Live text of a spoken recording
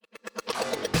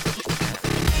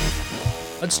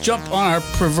Let's jump on our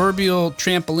proverbial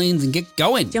trampolines and get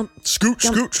going. Jump.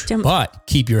 Scooch. Jump. But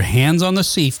keep your hands on the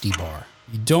safety bar.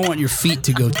 You don't want your feet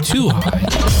to go too high.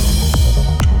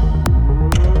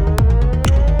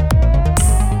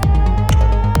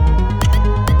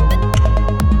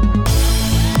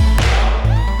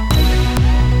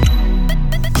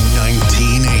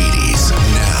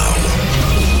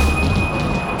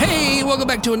 Welcome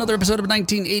back to another episode of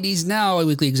 1980s Now, a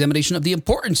weekly examination of the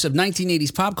importance of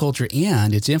 1980s pop culture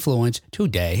and its influence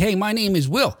today. Hey, my name is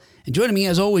Will, and joining me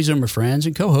as always are my friends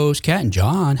and co-hosts, Kat and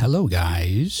John. Hello,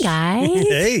 guys. Guys.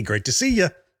 Hey, great to see you.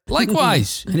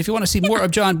 Likewise. And if you want to see more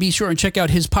of John, be sure and check out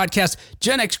his podcast,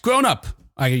 Gen X Grown Up.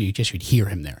 I guess you'd hear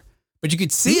him there. But you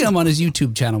could see him on his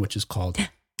YouTube channel, which is called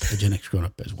the Gen X Grown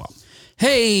Up as well.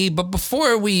 Hey, but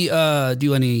before we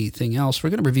do anything else,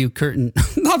 we're going to review Curtain.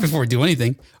 Not before we do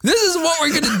anything. This is what we're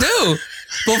going to do.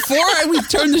 Before we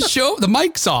turn the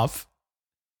mics off.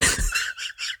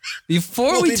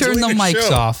 Before we turn the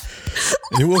mics off.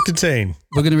 It will contain.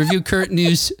 We're going to review current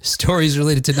news stories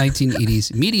related to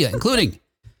 1980s media, including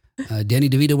Danny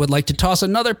DeVito would like to toss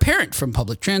another parent from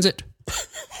public transit.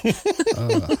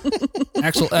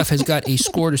 Axel F. has got a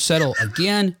score to settle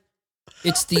again.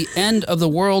 It's the end of the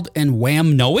world and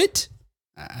Wham know it?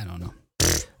 I don't know.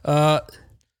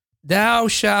 Thou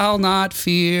Shall Not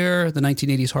Fear, the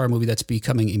 1980s horror movie that's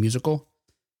becoming a musical.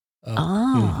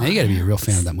 Now you got to be a real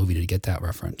fan of that movie to get that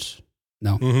reference.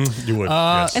 No? Mm-hmm, you would,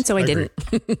 yes. And so I didn't.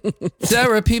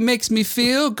 Therapy makes me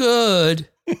feel good.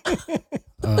 One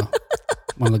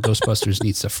of the Ghostbusters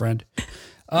needs a friend.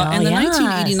 And the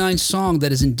 1989 song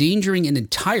that is endangering an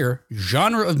entire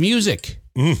genre of music.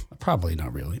 Probably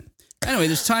not really. Anyway,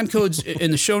 there's time codes in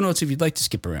the show notes if you'd like to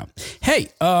skip around. Hey,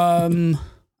 I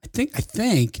think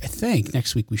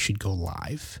next week we should go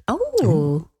live.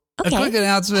 Oh, okay. A quick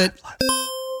announcement.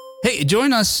 Hey,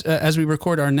 join us as we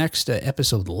record our next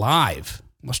episode live.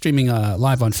 We're streaming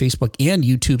live on Facebook and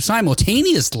YouTube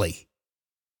simultaneously.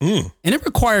 And it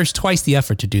requires twice the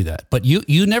effort to do that. But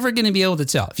you're never going to be able to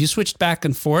tell. If you switched back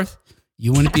and forth,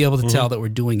 you wouldn't be able to tell that we're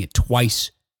doing it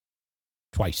twice,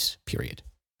 period.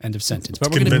 End of sentence. But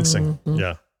it's convincing.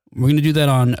 Yeah. We're going to do that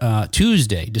on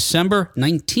Tuesday, December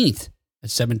 19th at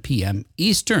 7 p.m.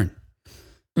 Eastern.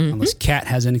 Unless Kat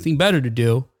has anything better to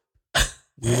do,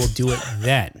 we will do it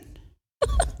then.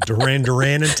 Duran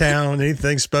in town.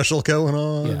 Anything special going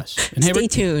on? Yes. And stay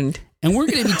tuned. And we're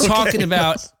going to be talking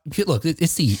about, look,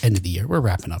 it's the end of the year. We're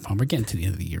wrapping up, We're getting to the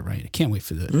end of the year, right? I can't wait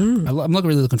for the, I'm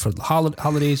really looking for the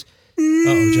holidays.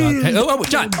 Oh, John. Hey,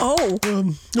 John.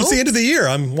 It's the end of the year.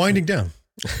 I'm winding down.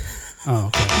 Oh,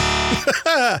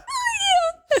 okay.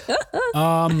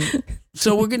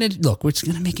 So we're going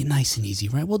to make it nice and easy,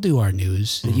 right? We'll do our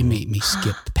news that you may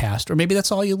skip past, or maybe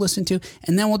that's all you listen to.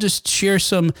 And then we'll just share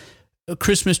some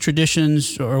Christmas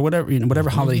traditions or whatever, whatever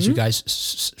holidays you guys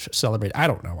celebrate. I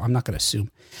don't know. I'm not going to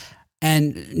assume.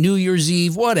 And New Year's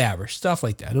Eve, whatever, stuff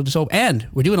like that. And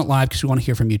we're doing it live because we want to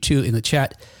hear from you too in the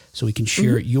chat, so we can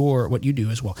share what you do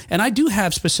as well. And I do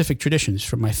have specific traditions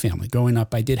from my family. Growing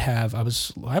up, I would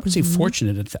say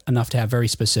fortunate enough to have very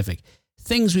specific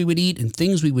things we would eat and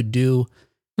things we would do.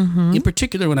 In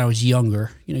particular, when I was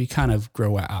younger, you kind of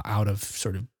grow out of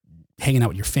sort of hanging out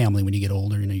with your family when you get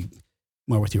older. You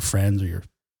more with your friends or your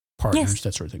partners,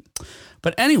 that sort of thing.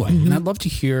 But anyway, and I'd love to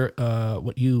hear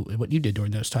what you did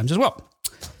during those times as well.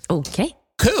 Okay.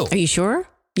 Cool. Are you sure?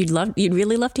 You'd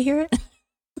really love to hear it?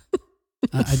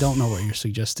 I don't know what you're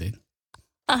suggesting.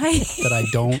 That I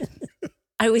don't.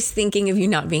 I was thinking of you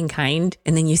not being kind,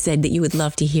 and then you said that you would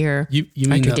love to hear you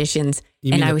our traditions.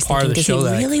 And I was thinking, does he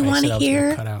really want to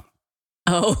hear? Cut out.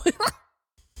 Oh.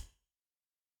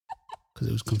 Because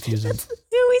it was confusing. I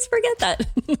always forget that.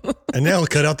 And now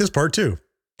cut out this part too.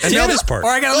 And now this part. Or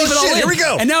I got to leave it all in. Here we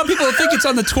go. And now people will think it's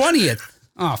on the 20th.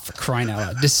 Oh, for crying out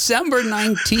loud. December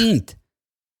 19th.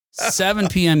 7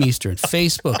 p.m. Eastern,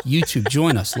 Facebook, YouTube,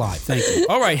 join us live. Thank you.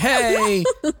 All right, hey,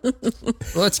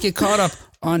 let's get caught up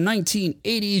on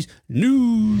 1980s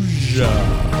news. All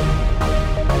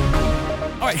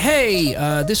right, hey,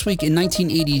 this week in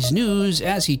 1980s news,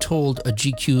 as he told a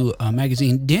GQ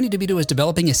magazine, Danny DeVito is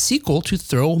developing a sequel to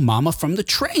Throw Mama from the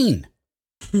Train.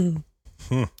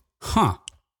 Huh.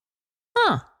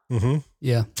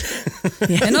 Yeah.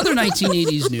 In other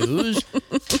 1980s news,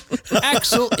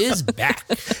 Axel is back.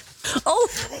 Oh.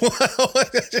 All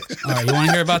right, you want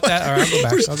to hear about that? All right,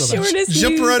 I'll go back.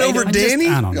 Jump right over Danny?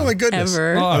 I don't know. Oh, my goodness.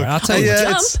 Ever. All right, I'll tell you.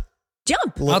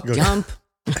 Jump. I'll jump.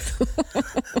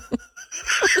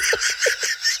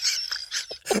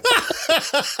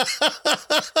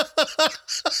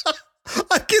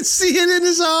 I can see it in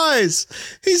his eyes.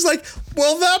 He's like,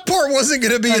 Well, that part wasn't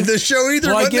going to be in the show either.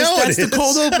 Well, I but guess now that's it the is.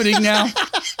 cold opening now.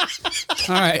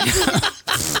 All right.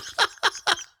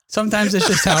 Sometimes it's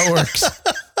just how it works.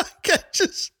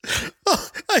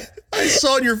 I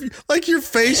saw in your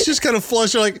face just kind of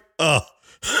flush. You're like, oh,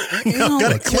 got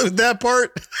to include that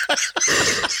part.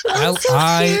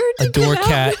 I adore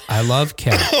Cat. I love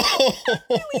Cat.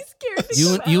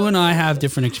 You and I have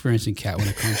different experience in Cat when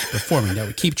it comes to performing. That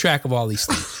we keep track of all these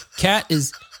things. Cat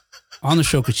is on the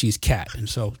show because she's Cat, and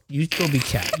so you still be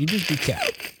Cat. You just be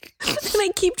Cat. And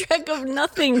I keep track of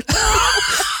nothing.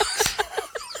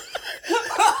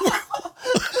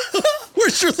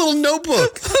 Where's your little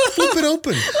notebook? Flip it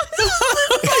open.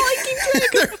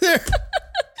 There.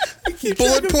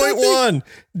 Bullet point 1,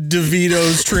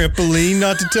 DeVito's trampoline,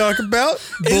 not to talk about.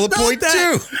 Bullet point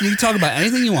 2. You can talk about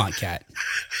anything you want, Cat.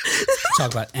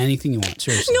 Talk about anything you want.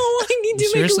 Seriously. No, I need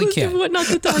to make a list of what not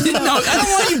to talk about. No, I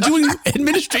don't want you doing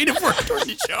administrative work during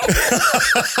the show.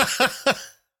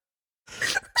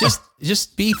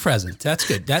 Just be present. That's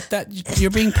good. That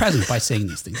you're being present by saying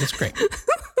these things. That's great.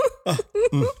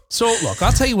 So look,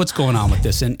 I'll tell you what's going on with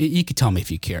this, and you can tell me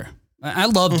if you care. I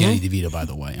love Danny DeVito, by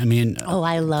the way. I mean,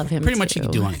 I love him. Pretty much he can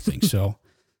do anything. So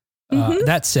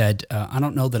that said, I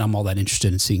don't know that I'm all that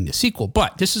interested in seeing the sequel,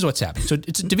 but this is what's happening. So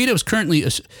DeVito is currently,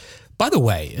 by the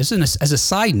way, as a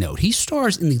side note, he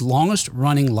stars in the longest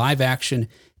running live action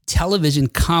television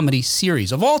comedy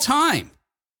series of all time.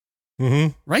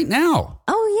 Mm-hmm. Right now.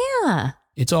 Oh yeah.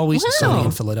 It's Always Sunny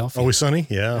in Philadelphia. Always Sunny,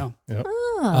 yeah.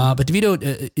 But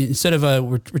DeVito, instead of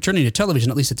returning to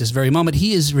television, at least at this very moment,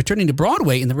 he is returning to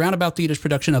Broadway in the Roundabout Theater's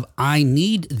production of I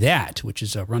Need That, which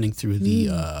is running through the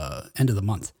end of the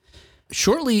month.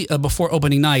 Shortly before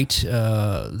opening night,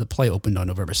 the play opened on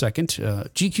November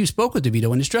 2nd, GQ spoke with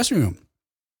DeVito in his dressing room.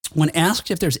 When asked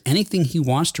if there's anything he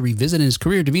wants to revisit in his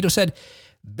career, DeVito said,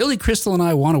 Billy Crystal and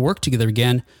I want to work together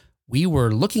again. We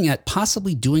were looking at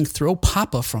possibly doing Throw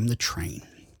Papa from the Train.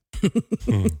 Did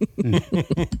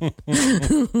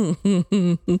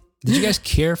you guys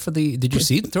care for did you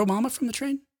see Throw Mama from the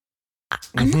Train?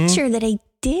 I'm not sure that I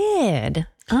did.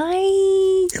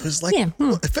 It was like, it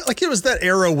felt like it was that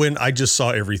era when I just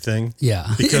saw everything.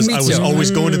 Yeah. Because I was always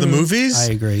going to the movies.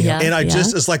 I agree. Yeah. And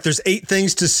it's like there's 8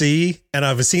 things to see and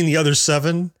I've seen the other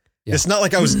 7. Yeah. It's not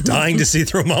like I was dying to see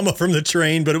Throw Mama from the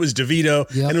Train, but it was DeVito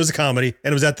and it was a comedy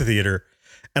and it was at the theater.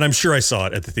 And I'm sure I saw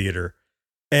it at the theater.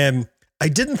 And I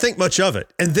didn't think much of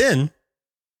it. And then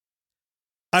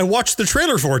I watched the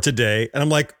trailer for it today and I'm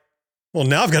like, well,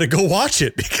 now I've got to go watch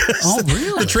it because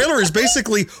the trailer is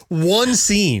basically one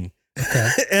scene. Okay.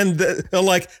 And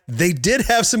they did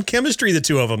have some chemistry, the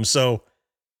two of them. So,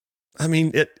 I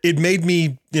mean, it made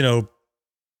me,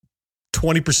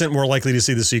 20% more likely to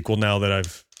see the sequel now that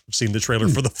I've seen the trailer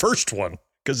for the first one.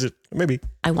 Because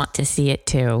I want to see it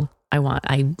too. I want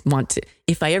to,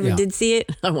 if I ever did see it,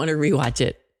 I want to rewatch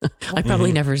it. I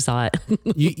probably never saw it.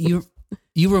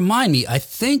 You remind me, I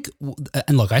think,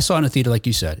 and look, I saw it in a theater like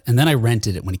you said, and then I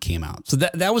rented it when it came out. So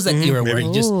that was that era where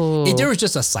there was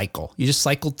just a cycle. You just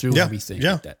cycled through everything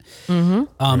like that.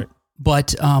 Mm-hmm.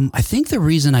 But I think the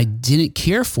reason I didn't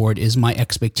care for it is my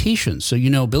expectations. So,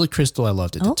 Billy Crystal, I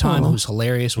loved at the time, who was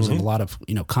hilarious, was in a lot of,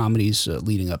 comedies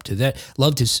leading up to that.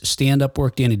 Loved his stand-up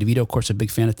work. Danny DeVito, of course, a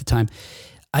big fan at the time.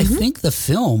 I think the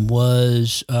film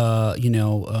was, out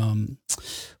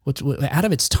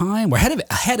of its time or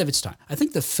ahead of its time. I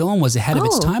think the film was ahead of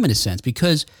its time in a sense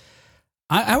because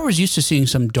I was used to seeing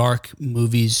some dark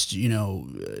movies,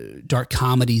 dark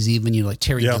comedies, even, like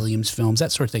Terry Gilliam's films,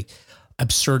 that sort of thing,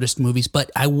 absurdist movies. But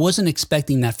I wasn't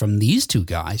expecting that from these two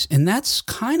guys. And that's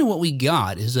kind of what we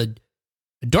got is a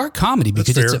dark comedy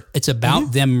because it's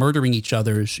about them murdering each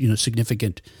other's,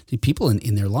 significant people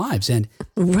in their lives. And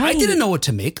I didn't know what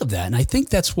to make of that. And I think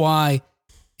that's why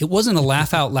it wasn't a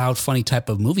laugh out loud, funny type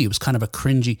of movie. It was kind of a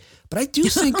cringy, but I do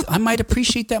think I might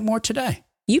appreciate that more today.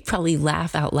 You probably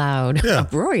laugh out loud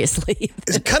uproariously.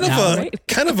 It's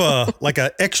kind of a like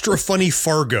a extra funny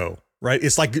Fargo, right?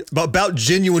 It's like about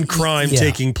genuine crime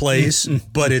taking place,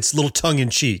 but it's a little tongue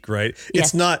in cheek, right? Yes.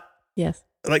 It's not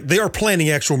like they are planning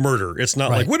actual murder. It's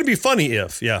not like, wouldn't it be funny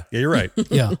if, you're right.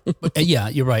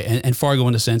 You're right. And Fargo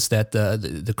in the sense that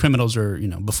the criminals are,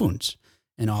 buffoons.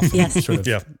 And often sort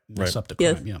of mess up the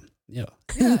crime.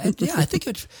 I think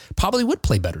it probably would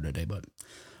play better today. But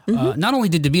not only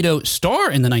did DeVito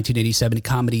star in the 1987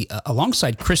 comedy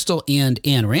alongside Crystal and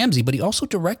Anne Ramsey, but he also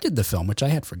directed the film, which I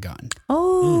had forgotten.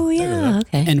 Oh,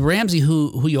 okay. And Ramsey,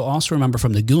 who you'll also remember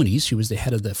from The Goonies, she was the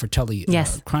head of the Fratelli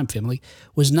crime family,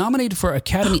 was nominated for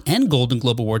Academy and Golden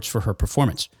Globe Awards for her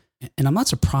performance. And I'm not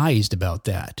surprised about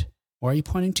that. Why are you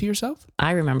pointing to yourself? I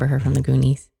remember her from The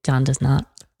Goonies. John does not.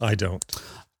 I don't.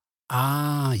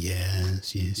 Ah,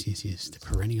 yes. The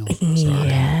perennial.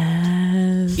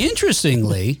 Yes.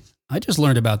 Interestingly, I just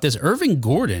learned about this. Irving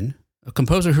Gordon, a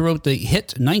composer who wrote the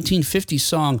hit 1950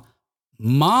 song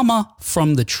Mama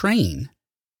from the Train,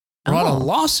 brought a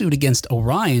lawsuit against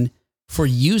Orion for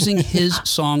using his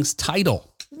song's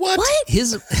title. What?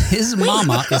 His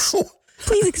mama is...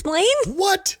 Please explain.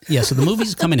 What? Yeah, so the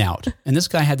movie's coming out, and this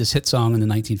guy had this hit song in the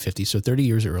 1950s, so 30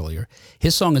 years earlier.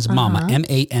 His song is Mama,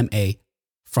 M-A-M-A,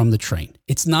 from the train.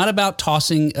 It's not about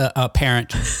tossing a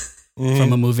parent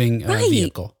from a moving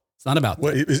vehicle. It's not about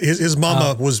that. His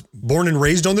mama was born and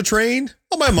raised on the train?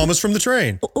 Oh, my mama's from the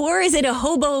train. Or is it a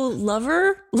hobo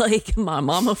lover? Like my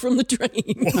mama from the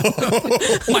train.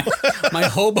 my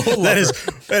hobo lover.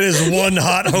 That is one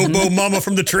hot hobo mama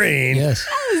from the train. Yes.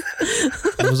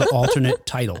 It was an alternate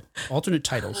title. Alternate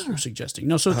titles you're suggesting.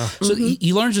 No, so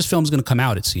he learns this film's going to come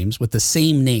out, it seems, with the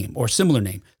same name or similar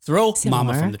name. Throw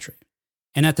Mama from the Train.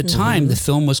 And at the time, the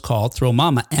film was called Throw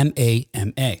Mama,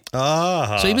 M-A-M-A.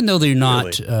 So even though they're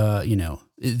not,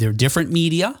 they're different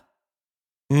media,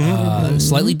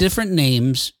 slightly different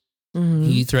names,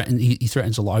 he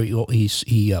threatens a law.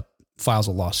 He files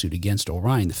a lawsuit against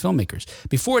Orion, the filmmakers.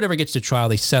 Before it ever gets to trial,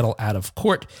 they settle out of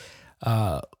court.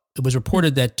 It was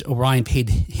reported that Orion paid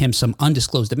him some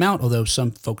undisclosed amount, although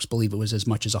some folks believe it was as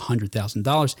much as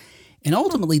 $100,000. And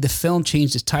ultimately, the film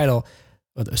changed its title,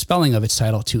 or the spelling of its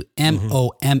title, to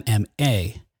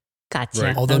M-O-M-M-A. Gotcha.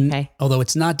 Right. Although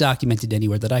it's not documented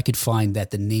anywhere that I could find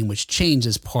that the name was changed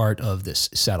as part of this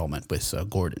settlement with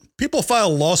Gordon. People file a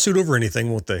lawsuit over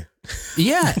anything, won't they?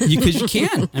 Yeah, because you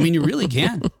can. I mean, you really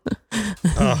can.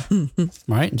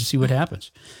 Right? And just see what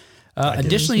happens.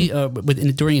 Additionally,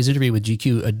 during his interview with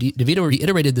GQ, DeVito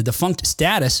reiterated the defunct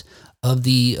status of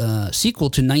the sequel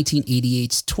to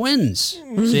 1988's Twins,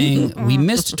 saying, "We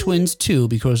missed Twins 2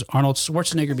 because Arnold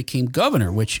Schwarzenegger became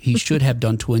governor, which he should have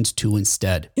done Twins 2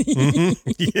 instead."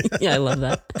 Yeah, I love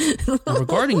that. Now,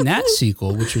 regarding that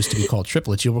sequel, which was to be called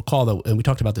Triplets, you'll recall that, and we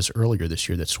talked about this earlier this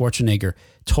year, that Schwarzenegger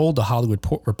told the Hollywood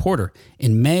Reporter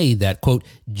in May that, quote,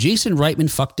 Jason Reitman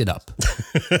fucked it up.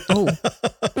 Oh,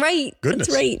 right. Goodness.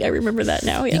 That's right. I remember that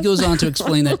now. Yeah. He goes on to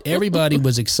explain that everybody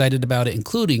was excited about it,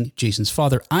 including Jason's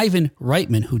father, Ivan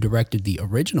Reitman, who directed the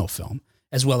original film,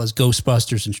 as well as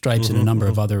Ghostbusters and Stripes and a number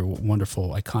of other wonderful,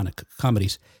 iconic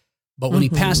comedies. But when he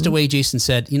passed away, Jason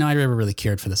said, I never really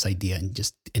cared for this idea and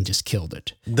just killed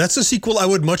it. That's a sequel I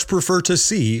would much prefer to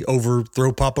see over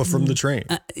Throw Papa from the Train.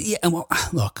 Well,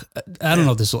 look, I don't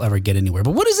know if this will ever get anywhere,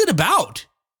 but what is it about?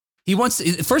 He wants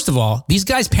to, first of all, these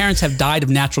guys' parents have died of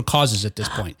natural causes at this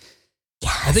point.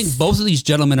 Yes. I think both of these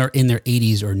gentlemen are in their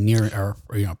 80s or near, or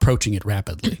approaching it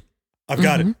rapidly. I've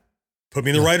got it. Put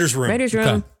me in the writer's room. Writer's room.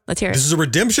 Okay. Let's hear it. This is a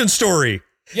redemption story.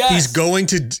 Yes. He's going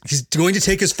to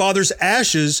take his father's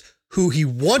ashes, who he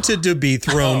wanted to be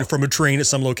thrown from a train at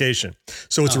some location.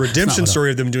 So it's a redemption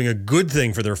story of them doing a good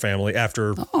thing for their family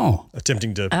after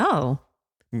attempting to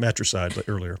matricide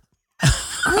earlier.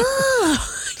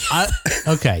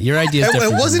 Okay, your idea is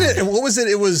different. Wasn't it? What was it?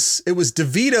 It was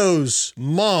DeVito's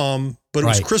mom, but it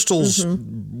was Crystal's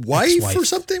wife or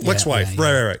something. Ex-wife.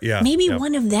 Right. Yeah. Maybe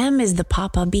one of them is the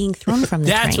papa being thrown from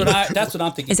the train. That's what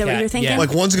I'm thinking. Is that what you're thinking? Yeah.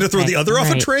 Like one's going to throw the other off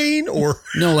a train, or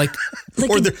no,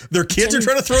 or their kids are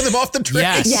trying to throw them off the train.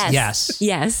 Yes.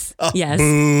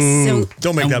 Boo. So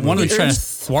don't make that. One of them trying to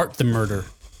thwart the murder.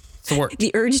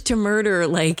 The urge to murder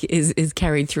is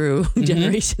carried through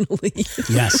generationally.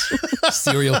 Yes.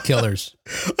 Serial killers.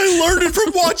 I learned it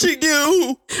from watching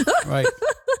you. Right.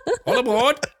 All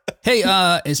aboard. Hey,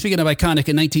 and speaking of iconic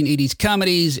and 1980s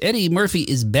comedies, Eddie Murphy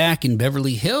is back in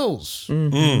Beverly Hills.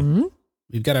 Mm-hmm.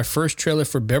 We've got our first trailer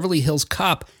for Beverly Hills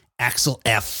Cop, Axel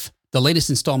F., the latest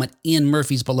installment in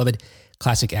Murphy's beloved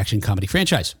classic action comedy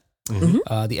franchise.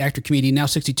 Mm-hmm. The actor-comedian, now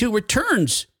 62,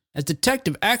 returns as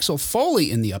Detective Axel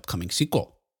Foley in the upcoming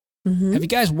sequel. Mm-hmm. Have you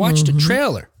guys watched a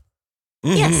trailer?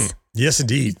 Mm-hmm. Yes. Yes,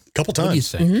 indeed. A couple times. What do you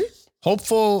think? Mm-hmm.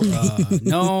 Hopeful?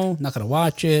 No, not going to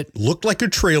watch it. Looked like a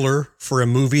trailer for a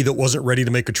movie that wasn't ready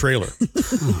to make a trailer.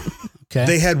 Okay.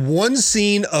 They had one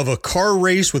scene of a car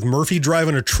race with Murphy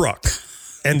driving a truck,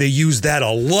 and they used that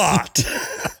a lot.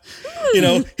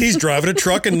 He's driving a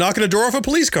truck and knocking a door off a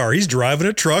police car. He's driving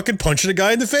a truck and punching a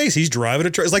guy in the face. He's driving a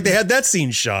truck. It's like they had that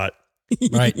scene shot.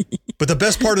 Right. But the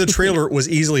best part of the trailer was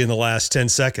easily in the last 10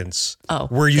 seconds.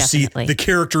 Where you see the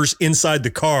characters inside the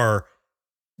car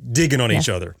digging on each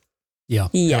other. Yeah.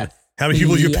 How many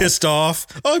people you pissed off?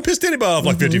 Oh, I pissed anybody off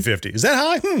like 50-50. Is that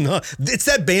high? It's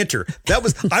that banter.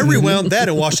 I rewound that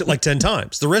and watched it like 10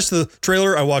 times. The rest of the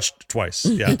trailer I watched twice.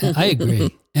 Yeah. I agree.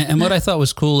 And what I thought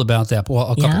was cool about that,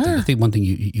 well, a couple things. I think one thing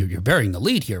you're burying the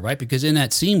lead here, right? Because in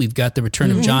that scene, we've got the return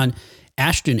of John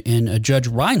Ashton and Judge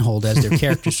Reinhold as their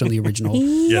characters from the original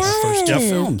first two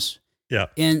films. Yeah,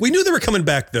 and we knew they were coming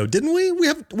back, though, didn't we?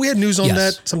 We had news on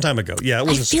that some time ago. Yeah, it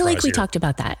was. I feel like we talked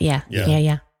about that. Yeah.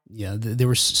 Yeah, there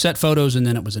were set photos, and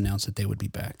then it was announced that they would be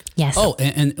back. Yes. Oh,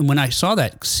 and when I saw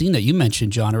that scene that you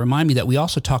mentioned, John, it reminded me that we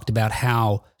also talked about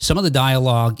how some of the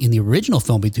dialogue in the original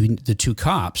film between the two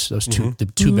cops,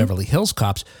 the two Beverly Hills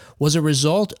cops, was a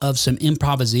result of some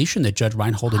improvisation that Judge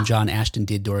Reinhold and John Ashton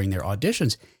did during their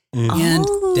auditions. And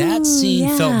that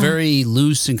scene felt very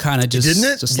loose and kind of just, didn't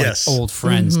it? Just like old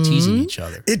friends teasing each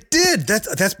other. It did.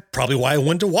 That's probably why I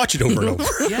wanted to watch it over and over.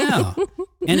 Yeah.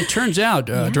 And it turns out,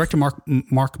 director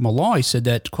Mark Malloy said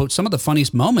that, quote, some of the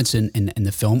funniest moments in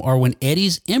the film are when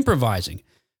Eddie's improvising.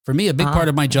 For me, a big part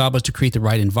of my job was to create the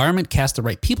right environment, cast the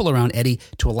right people around Eddie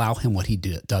to allow him what he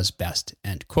does best,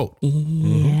 end quote.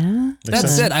 Yeah. That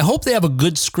said, I hope they have a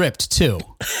good script, too.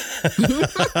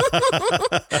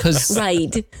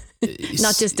 Right.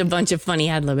 Not just a bunch of funny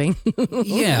ad-libbing.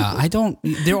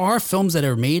 There are films that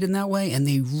are made in that way, and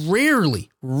they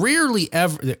rarely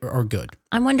ever are good.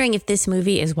 I'm wondering if this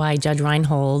movie is why Judge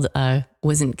Reinhold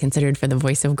wasn't considered for the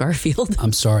voice of Garfield.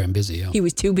 I'm sorry, I'm busy. Yeah. He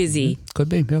was too busy. Could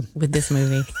be, yeah. With this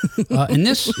movie. In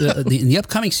the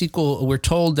upcoming sequel, we're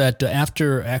told that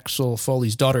after Axel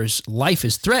Foley's daughter's life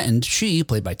is threatened, she,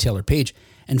 played by Taylor Page,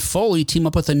 and Foley team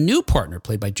up with a new partner,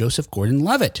 played by Joseph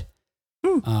Gordon-Levitt.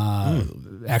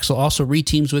 Axel also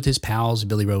reteams with his pals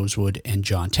Billy Rosewood and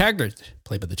John Taggart,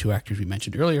 played by the two actors we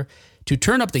mentioned earlier, to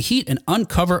turn up the heat and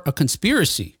uncover a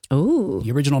conspiracy. Ooh.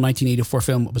 The original 1984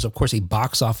 film was, of course, a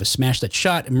box office smash that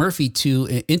shot Murphy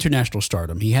to international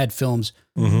stardom. He had films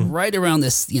right around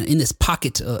this, in this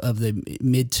pocket of the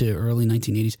mid to early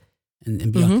 1980s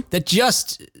and beyond that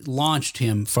just launched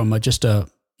him from a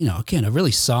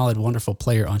really solid, wonderful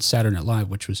player on Saturday Night Live,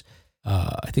 which was,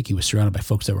 I think he was surrounded by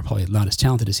folks that were probably not as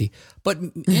talented as he, but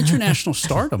international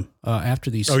stardom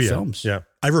after these films. Yeah.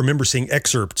 I remember seeing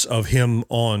excerpts of him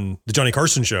on the Johnny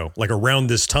Carson show, like around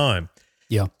this time.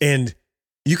 Yeah. And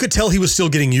you could tell he was still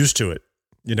getting used to it.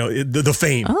 The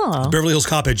fame. Oh. Beverly Hills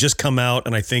Cop had just come out,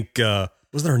 and I think,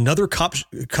 was there another cop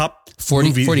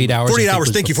 48 hours. 48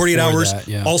 hours. Thank you. 48 hours.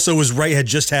 That, also had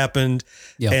just happened.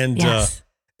 Yeah. And,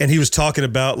 and he was talking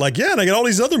about and I got all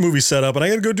these other movies set up and I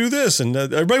got to go do this. And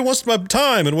everybody wants my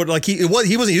time. And he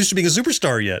wasn't used to being a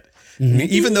superstar yet. I mean,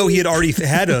 even though he had already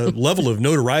had a level of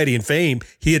notoriety and fame,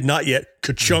 he had not yet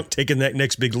ka-chunk taken that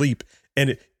next big leap.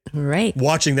 And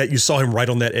watching that, you saw him right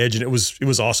on that edge. And it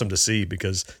was awesome to see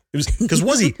because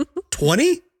was he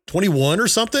 20, 21 or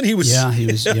something? He was. Yeah, he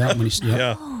was.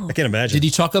 Yeah. I can't imagine. Did he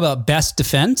talk about best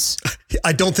defense?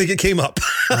 I don't think it came up.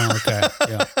 Oh, okay.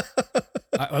 Yeah.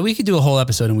 We could do a whole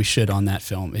episode, and we should, on that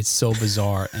film. It's so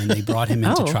bizarre, and they brought him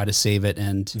in to try to save it.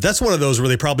 And that's one of those where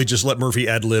they probably just let Murphy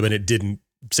ad lib, and it didn't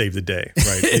save the day,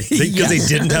 right? Because they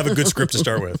didn't have a good script to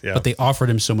start with. Yeah, but they offered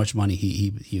him so much money,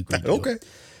 he agreed. To okay.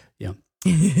 Do it.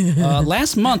 Yeah.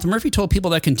 Last month, Murphy told people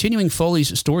that continuing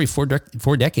Foley's story 4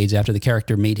 decades after the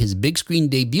character made his big screen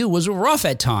debut was rough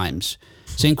at times,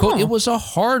 saying, "quote It was a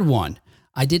hard one.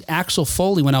 I did Axel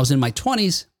Foley when I was in my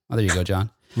 20s." Oh, there you go,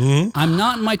 John. I'm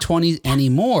not in my 20s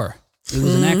anymore. It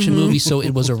was an action movie, so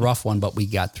it was a rough one, but we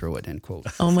got through it, end quote.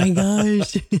 Oh my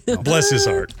gosh. Bless his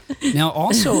heart. Now,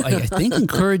 also, I think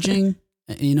encouraging,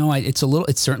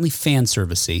 it's certainly fan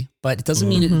servicey, but it doesn't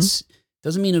mean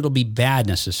it'll be bad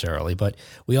necessarily. But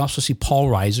we also see Paul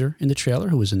Reiser in the trailer,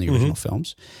 who was in the original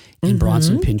films, and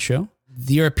Bronson Pinchot.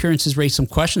 Their appearances raised some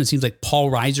questions. It seems like Paul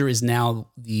Reiser is now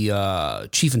the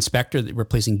chief inspector,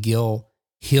 replacing Gil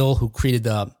Hill, who created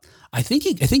I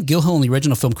think Gil Hill in the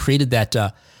original film created that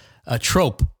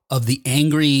trope of the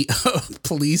angry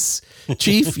police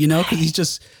chief, because he's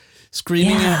just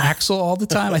screaming at Axel all the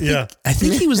time. I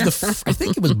think he was I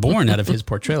think it was born out of his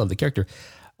portrayal of the character.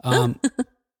 And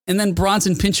then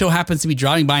Bronson Pinchot happens to be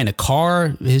driving by in a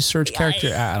car. His Surge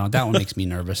character, I don't know. That one makes me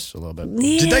nervous a little bit.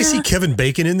 Yeah. Did I see Kevin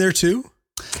Bacon in there too?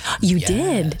 You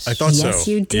did. I thought so. Yes,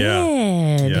 you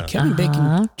did. Yeah. Kevin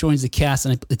Bacon joins the cast,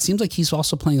 and it seems like he's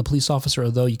also playing a police officer,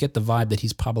 although you get the vibe that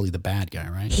he's probably the bad guy,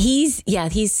 right? He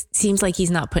seems like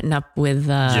he's not putting up with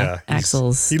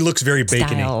Axel's He looks very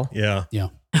bacony. style. Yeah. Yeah.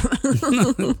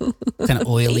 Kind of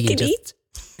oily and just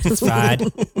fried.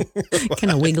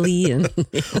 Kind of wiggly. And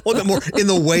Well, more in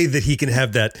the way that he can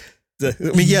have that.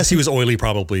 Yes, he was oily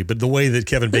probably, but the way that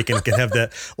Kevin Bacon can have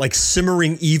that like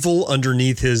simmering evil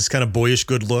underneath his kind of boyish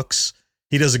good looks,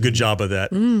 he does a good job of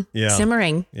that. Yeah,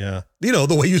 simmering. Yeah,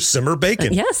 the way you simmer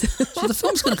bacon. Yes. So the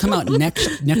film's going to come out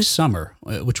next summer,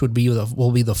 which will be the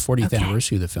 40th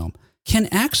anniversary of the film. Can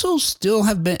Axel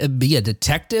still be a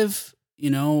detective,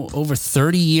 over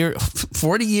 30 years,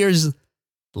 40 years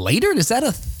later? Is that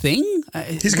a thing?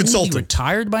 He's consulting. He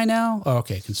retired by now? Oh,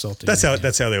 okay, consulting. That's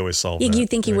how they always solve it. You'd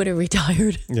think he would have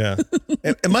retired. Yeah.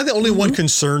 Am I the only one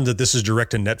concerned that this is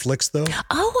direct to Netflix, though?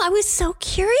 Oh, I was so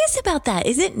curious about that.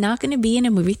 Is it not going to be in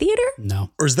a movie theater? No.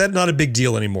 Or is that not a big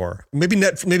deal anymore?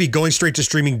 Maybe going straight to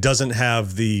streaming doesn't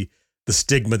have the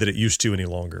stigma that it used to any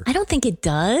longer. I don't think it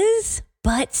does,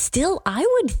 but still, I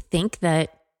would think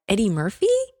that Eddie Murphy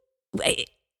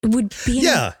would be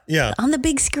on the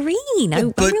big screen.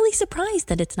 I'm really surprised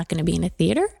that it's not going to be in a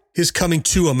theater. His Coming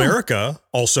to America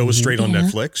also was straight on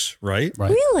Netflix, right?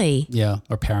 Really? Yeah,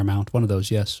 or Paramount, one of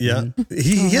those, yes. Yeah.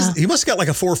 He must have got like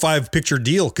a 4 or 5 picture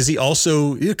deal because he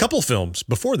did a couple films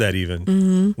before that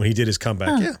even when he did his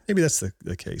comeback. Yeah, maybe that's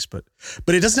the case. But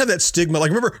it doesn't have that stigma. Like,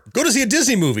 remember, go to see a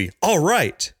Disney movie. All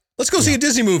right. Let's go see a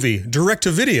Disney movie, direct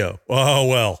to video. Oh,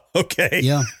 well, okay.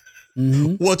 Yeah.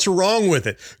 What's wrong with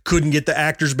it? Couldn't get the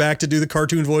actors back to do the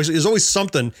cartoon voice. There's always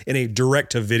something in a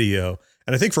direct to video.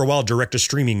 And I think for a while, direct to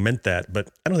streaming meant that, but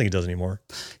I don't think it does anymore.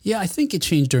 Yeah, I think it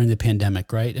changed during the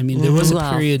pandemic, right? I mean, there was a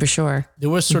period. For sure. There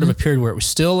was sort of a period where it was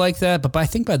still like that, but I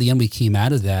think by the end we came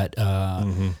out of that.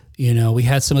 We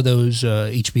had some of those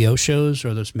HBO shows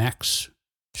or those Max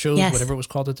shows, whatever it was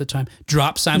called at the time,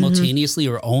 drop simultaneously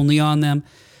or only on them.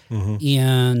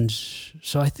 And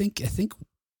so I think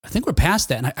we're past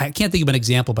that. And I can't think of an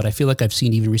example, but I feel like I've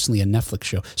seen even recently a Netflix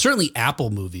show. Certainly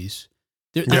Apple movies.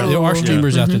 There are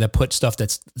streamers out there that put stuff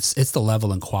it's the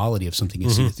level and quality of something you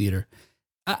see in the theater.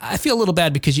 I feel a little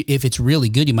bad because if it's really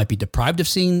good, you might be deprived of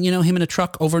seeing, him in a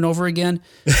truck over and over again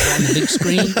on the big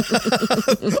screen.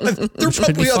 There'll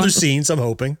probably other scenes, I'm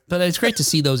hoping. But it's great to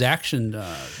see those action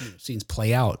scenes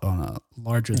play out on a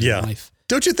larger than life.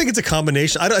 Don't you think it's a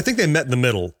combination? I think they met in the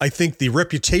middle. I think the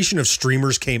reputation of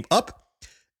streamers came up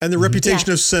and the reputation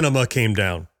of cinema came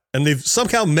down. And they've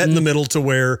somehow met in the middle to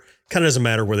where kind of doesn't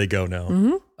matter where they go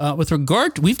now. With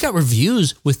regard, we've got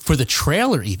reviews for the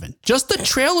trailer even. Just the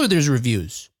trailer, there's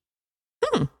reviews.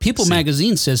 People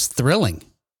Magazine says thrilling.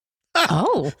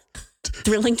 Oh,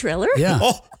 thrilling trailer? Yeah.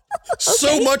 Oh,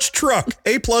 so much truck.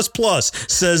 A++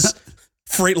 says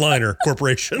Freightliner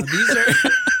Corporation.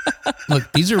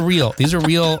 These are real. These are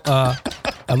real. I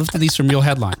lifted these from real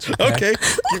headlines. Okay.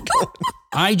 Keep going.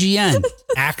 IGN,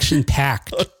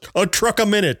 action-packed. A truck a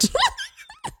minute.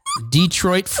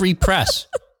 Detroit Free Press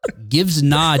gives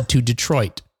nod to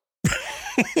Detroit.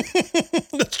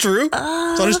 That's true.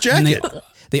 It's on his jacket.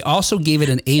 They also gave it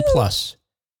an A+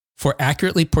 for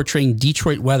accurately portraying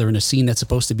Detroit weather in a scene that's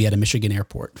supposed to be at a Michigan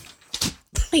airport.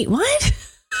 Wait, what?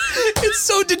 It's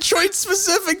so Detroit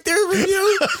specific, their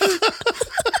review.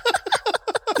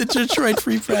 The Detroit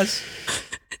Free Press.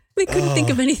 They couldn't think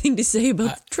of anything to say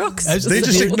about the trucks. They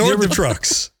just ignored the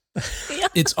trucks.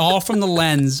 It's all from the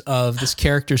lens of this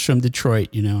character's from Detroit,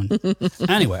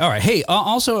 Anyway, all right. Hey,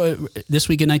 also this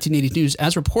week in 1980 news,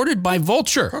 as reported by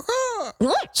Vulture.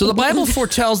 So the Bible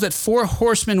foretells that 4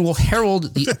 horsemen will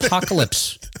herald the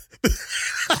apocalypse.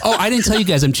 Oh, I didn't tell you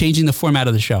guys I'm changing the format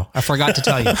of the show. I forgot to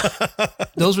tell you.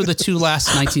 Those were the 2 last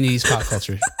 1980s pop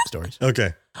culture stories.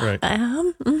 Okay, right.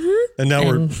 And now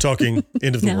we're talking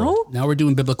end of the world. Now we're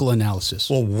doing biblical analysis.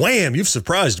 Well, wham, you've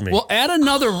surprised me. We'll add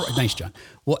another, nice, John.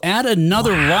 We'll add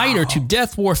another writer to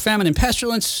death, war, famine, and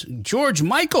pestilence, George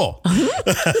Michael.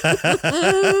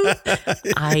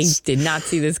 I did not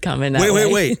see this coming.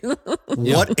 Wait.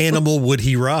 What animal would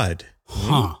he ride?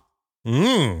 Huh.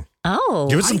 Oh.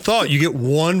 Give it some thought. You get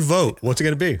 1 vote. What's it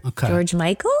going to be? Okay. George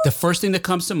Michael? The first thing that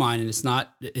comes to mind, and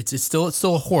it's still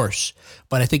a horse,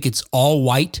 but I think it's all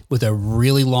white with a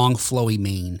really long flowy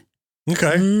mane.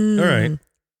 Okay. All right.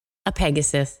 A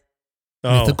Pegasus.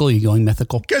 Oh. Mythical? You going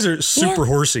mythical? You guys are super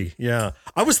horsey. Yeah.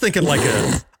 I was thinking like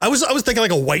I was thinking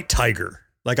like a white tiger.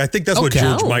 Like, I think that's what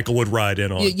George Michael would ride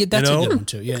in on. Yeah, that's a good one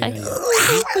too. Yeah.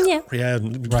 Yeah,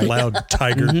 loud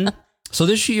tiger. So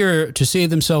this year, to save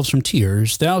themselves from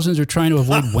tears, thousands are trying to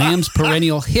avoid Wham's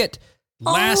perennial hit,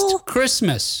 Last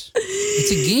Christmas.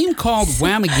 It's a game called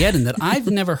Whamageddon that I've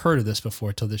never heard of this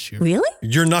before till this year. Really?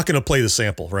 You're not going to play the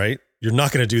sample, right? You're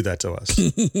not going to do that to us.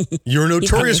 You're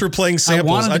notorious for playing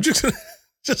samples.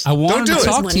 I wanted to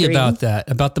talk to you about that,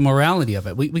 about the morality of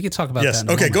it. We could talk about that.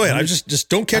 Okay, go ahead. I just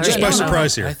don't catch us by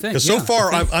surprise here. Because so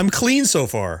far, I'm clean so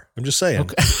far. I'm just saying.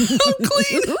 Okay. I'm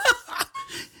clean.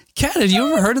 Kat, have you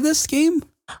ever heard of this game?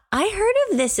 I heard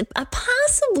of this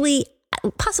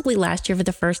possibly last year for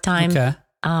the first time. Okay.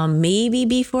 Maybe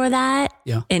before that.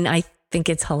 Yeah. And I think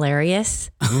it's hilarious.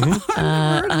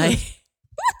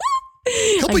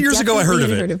 A couple years ago, I heard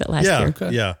of it. Heard of it last year.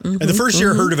 Okay. Yeah. Mm-hmm. And the first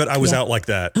year I heard of it, I was out like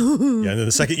that. Yeah. And then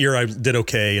the second year I did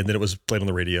okay. And then it was played on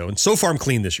the radio. And so far I'm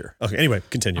clean this year. Okay. Anyway,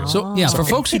 continue. So for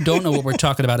folks who don't know what we're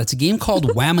talking about, it's a game called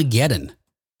Whamageddon.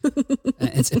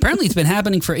 Apparently it's been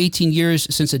happening for 18 years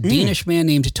since a Danish man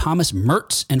named Thomas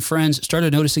Mertz and friends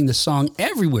started noticing the song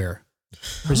everywhere,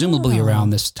 presumably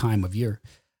around this time of year.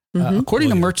 According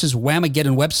to Mertz's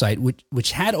Whamageddon website,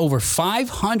 which had over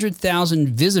 500,000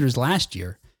 visitors last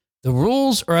year, the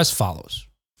rules are as follows.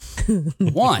 1,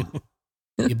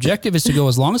 the objective is to go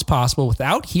as long as possible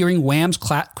without hearing Wham's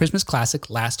Christmas classic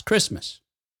Last Christmas.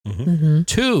 2,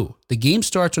 the game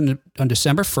starts on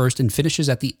December 1st and finishes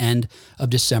at the end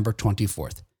of December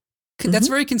 24th. That's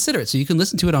very considerate. So you can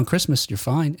listen to it on Christmas, you're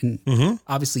fine. And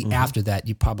obviously after that,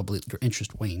 your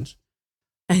interest wanes.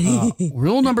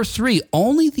 Rule number 3,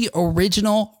 only the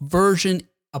original version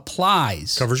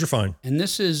applies. Covers are fine. And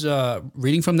this is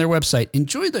reading from their website.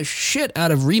 Enjoy the shit out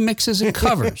of remixes and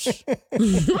covers.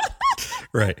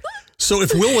 Right. So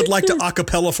if Will would like to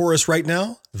acapella for us right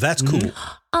now, that's cool.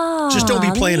 Just don't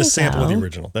be playing a sample of the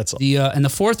original. That's all. And the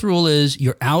 4th rule is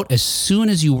you're out as soon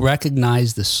as you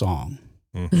recognize the song.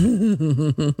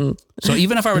 So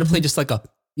even if I were to play just like a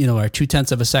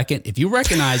 0.2 of a second, if you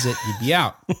recognize it, you'd be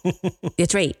out.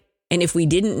 That's right. And if we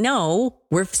didn't know,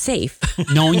 we're safe.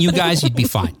 Knowing you guys, you'd be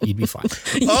fine. You'd be fine.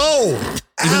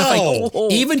 Oh,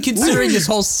 even considering this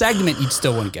whole segment, you'd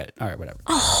still wouldn't get it. All right, whatever.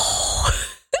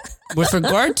 With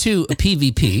regard to a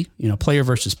PvP, player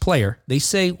versus player, they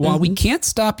say, while we can't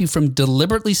stop you from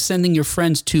deliberately sending your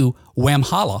friends to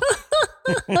Whamhalla,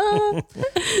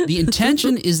 the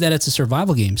intention is that it's a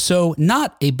survival game, so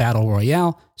not a battle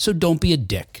royale, so don't be a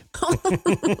dick.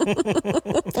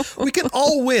 We can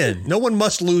all win. No one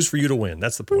must lose for you to win.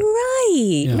 That's the point.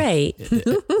 Right.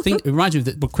 It reminds me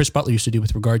of what Chris Butler used to do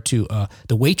with regard to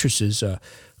the Waitress's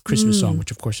Christmas song,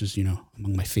 which of course is,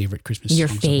 among my favorite Christmas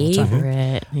songs of all time. Your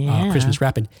favorite, yeah. Christmas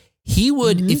Rappin'. He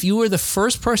would, if you were the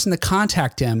first person to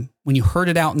contact him when you heard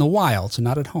it out in the wild, so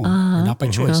not at home, or not by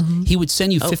choice, he would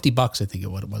send you $50, I think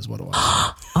it was what it was.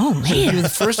 Oh, man. So you were the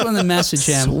first one to message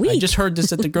him. Sweet. I just heard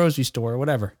this at the grocery store or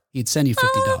whatever. He'd send you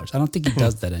 $50. I don't think he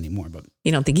does that anymore. But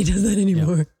you don't think he does that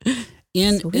anymore? Yeah.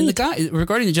 And the guy,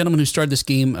 regarding the gentleman who started this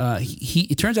game,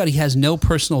 it turns out he has no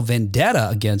personal vendetta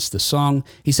against the song.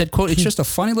 He said, quote, "It's just a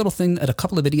funny little thing that a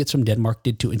couple of idiots from Denmark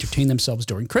did to entertain themselves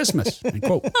during Christmas," end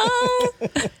quote.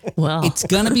 Well, it's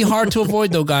going to be hard to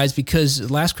avoid, though, guys,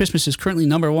 because Last Christmas is currently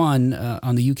number 1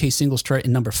 on the UK singles chart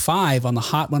and number 5 on the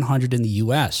Hot 100 in the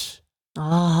US.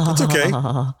 That's okay.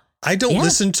 I don't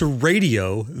listen to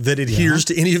radio that adheres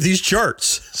to any of these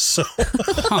charts. So,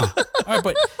 All right,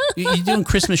 but you're doing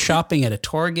Christmas shopping at a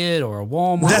Target or a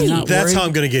Walmart. That's how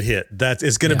I'm going to get hit. That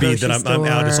is going to be that I'm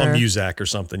out. It's on Muzak or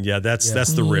something. Yeah, that's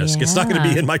the risk. It's not going to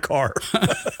be in my car.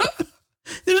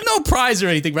 There's no prize or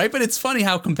anything, right? But it's funny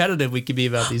how competitive we can be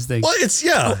about these things. Well,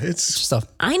 it's stuff.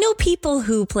 I know people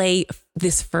who play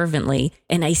this fervently,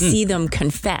 and I see them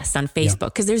confess on Facebook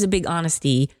because there's a big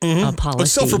honesty policy.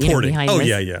 It's self-reporting. behind this.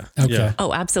 Yeah. Okay. Yeah.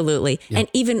 Oh, absolutely. Yeah. And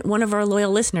even one of our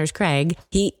loyal listeners, Craig,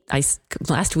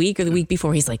 last week or the week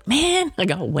before, he's like, "Man, I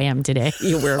got whammed today."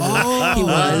 He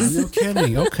was. No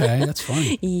kidding. Okay, that's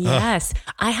funny. Yes,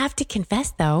 I have to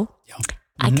confess though.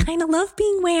 I kind of love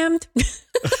being whammed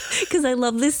because I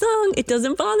love this song. It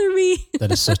doesn't bother me.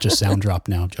 That is such a sound drop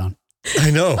now, John. I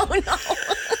know. Oh,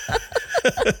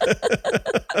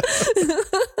 no.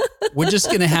 We're just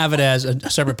going to have it as a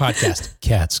separate podcast.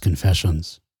 Cat's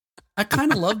Confessions. I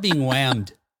kind of love being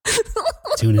whammed.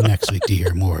 Tune in next week to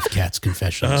hear more of Cat's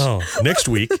Confessions. Oh, next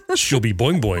week she'll be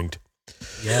boing boinged.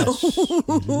 Yes.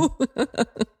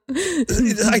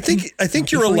 I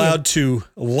think you're allowed to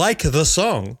like the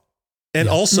song. And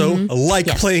also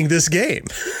playing this game.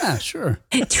 Yeah, sure.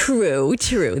 True.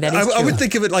 That is true. I would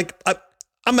think of it like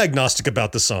I'm agnostic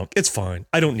about the song. It's fine.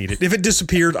 I don't need it. If it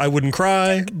disappeared, I wouldn't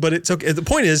cry, but it's okay. The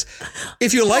point is,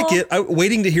 if you like it,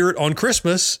 waiting to hear it on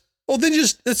Christmas, well, then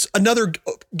it's another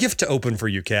gift to open for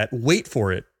you, Kat. Wait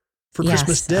for it for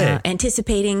Christmas Day.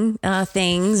 Anticipating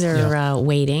things or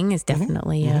waiting is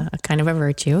definitely a kind of a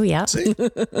virtue. Yeah.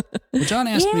 Well, John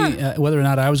asked me whether or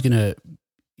not I was going to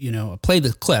play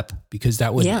the clip because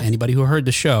that would anybody who heard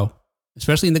the show,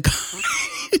 especially in the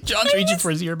John's reaching for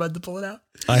his earbud to pull it out.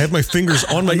 I have my fingers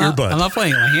on my earbud. I'm not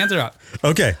playing it. My hands are out.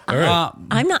 Okay. All right.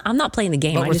 I'm not playing the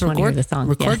game. I just want to hear the song.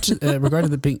 Regarding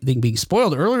the thing being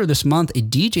spoiled, earlier this month, a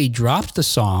DJ dropped the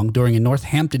song during a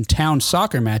Northampton Town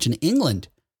soccer match in England,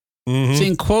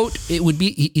 saying, quote,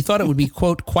 he thought it would be,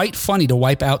 quote, quite funny to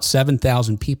wipe out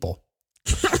 7,000 people.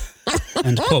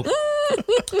 End quote.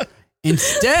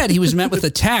 Instead, he was met with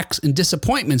attacks and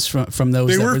disappointments from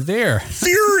those that were there.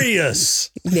 Furious.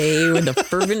 They were the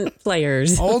fervent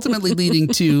players. Ultimately leading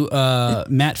to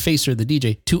Matt Facer, the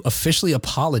DJ, to officially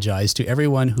apologize to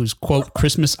everyone whose, quote,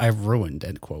 Christmas I've ruined,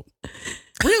 end quote.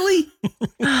 Really?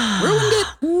 Ruined it?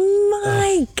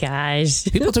 My gosh.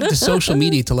 People took to social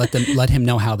media to let him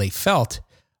know how they felt.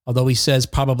 Although he says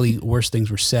probably worse things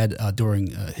were said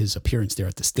during his appearance there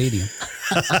at the stadium.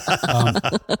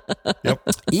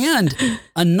 And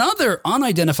another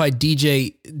unidentified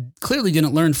DJ clearly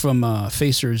didn't learn from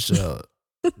Facer's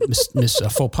Miss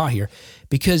Faux Pas here,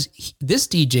 because this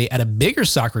DJ at a bigger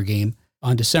soccer game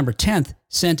on December 10th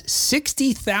sent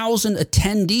 60,000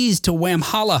 attendees to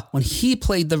Whamhalla when he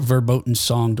played the verboten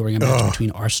song during a match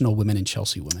between Arsenal women and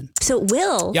Chelsea women. So,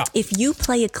 Will, if you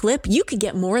play a clip, you could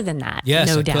get more than that.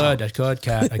 Yes, no doubt. I could,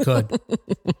 Kat. I could.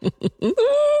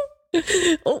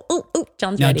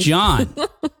 John's now, ready. John,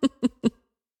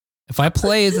 if I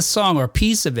play the song or a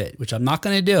piece of it, which I'm not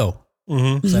going to do,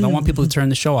 because I don't want people to turn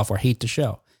the show off or hate the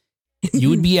show, you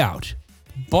would be out.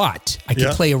 But I can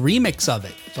play a remix of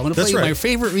it. So I'm going to play my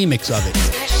favorite remix of it.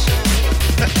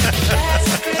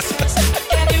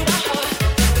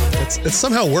 It's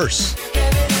somehow worse.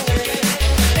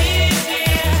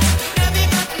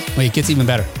 Wait, it gets even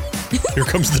better. Here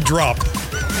comes the drop.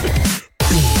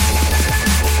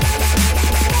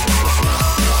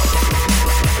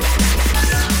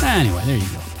 Anyway, there you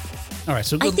go. All right,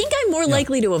 so I think I'm more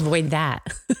likely to avoid that.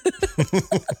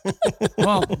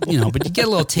 Well, but you get a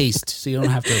little taste, so you don't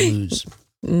have to lose.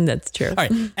 That's true. All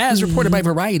right, as reported by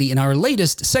Variety in our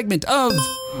latest segment of...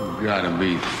 You gotta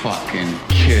be fucking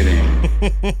kidding.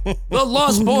 The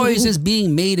Lost Boys is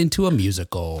being made into a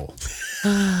musical.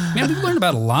 Man, we've learned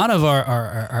about a lot of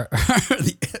our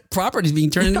properties being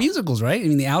turned into musicals, right? I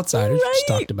mean, The Outsiders just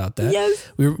talked about that.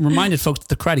 Yes. We reminded folks that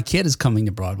The Karate Kid is coming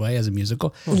to Broadway as a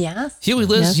musical. Yes.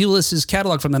 Ulysses'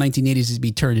 catalog from the 1980s is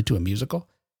being turned into a musical.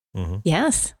 Mm-hmm.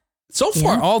 Yes. So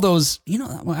far, all those,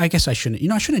 I guess I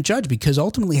shouldn't judge, because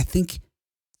ultimately I think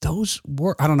those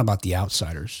were, I don't know about The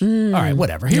Outsiders. All right,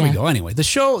 whatever. Here we go. Anyway, the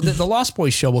show, the Lost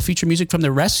Boys show will feature music from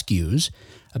The Rescues,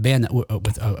 a band that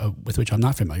with which I'm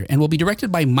not familiar, and will be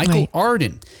directed by Michael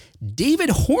Arden. David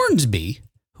Hornsby,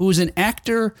 who is an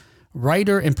actor,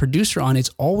 writer, and producer on It's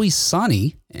Always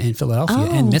Sunny in Philadelphia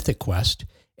and Mythic Quest,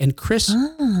 and Chris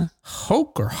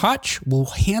Hoke or Hutch will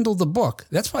handle the book.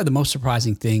 That's probably the most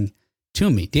surprising thing to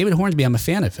me. David Hornsby, I'm a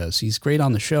fan of his. He's great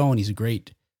on the show, and he's a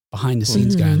great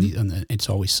behind-the-scenes guy on the It's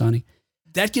Always Sunny.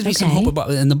 That gives me some hope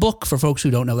about. And the book, for folks who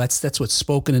don't know, that's what's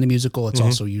spoken in the musical. It's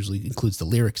also usually includes the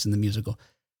lyrics in the musical.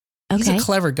 He's a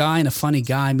clever guy and a funny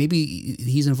guy. Maybe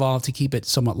he's involved to keep it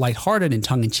somewhat lighthearted and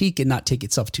tongue-in-cheek and not take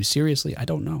itself too seriously. I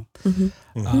don't know.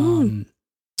 And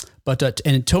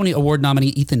Tony Award nominee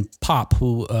Ethan Pop,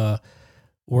 who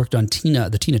worked on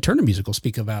the Tina Turner musical,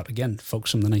 speak about, again, folks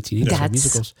from the 1980s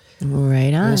musicals.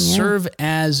 Right on. Will serve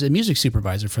as a music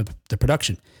supervisor for the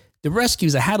production. The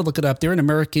Rescues, I had to look it up. They're an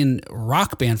American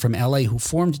rock band from LA who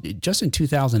formed just in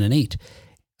 2008.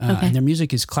 And their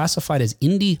music is classified as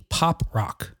indie pop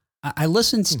rock. I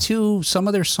listened to some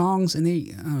of their songs, and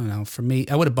I don't know, for me,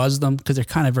 I would have buzzed them because they're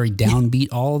kind of very downbeat,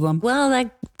 all of them. Well, that,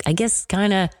 I guess,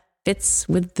 kind of fits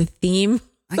with the theme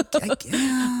of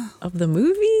the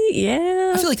movie.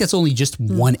 Yeah. I feel like that's only just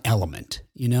one element,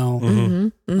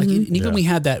 Like, even we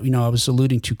had that, I was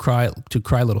alluding to Cry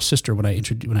Little Sister when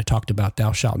I talked about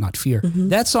Thou Shalt Not Fear.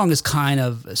 That song is kind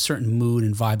of a certain mood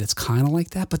and vibe that's kind of like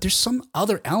that, but there's some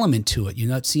other element to it.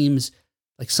 It seems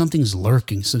like something's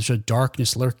lurking, such a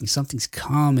darkness lurking, something's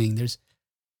coming.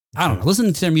 I don't know.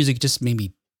 Listening to their music just made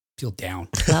me feel down.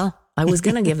 Well, I was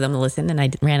going to give them a listen and I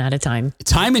ran out of time.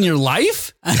 Time in your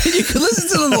life? You could listen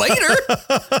to them later.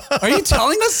 Are you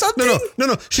telling us something?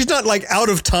 No. She's not like out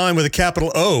of time with a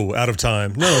capital O out of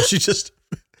time. No, she's just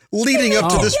leading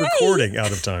up to this recording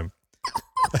out of time.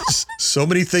 So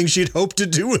many things she'd hoped to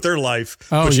do with her life,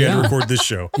 but she had to record this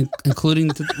show. Including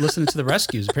listening to The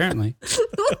Rescues, apparently.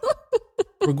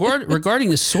 Regarding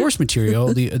the source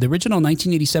material, the original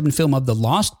 1987 film of The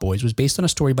Lost Boys was based on a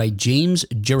story by James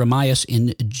Jeremias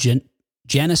and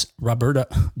Janice Roberta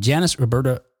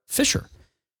Fisher.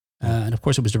 And of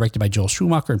course, it was directed by Joel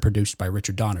Schumacher and produced by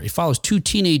Richard Donner. It follows two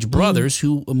teenage brothers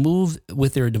who move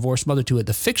with their divorced mother to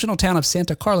the fictional town of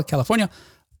Santa Carla, California,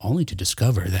 only to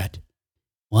discover that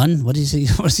what does he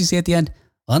say at the end?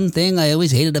 One thing I always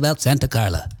hated about Santa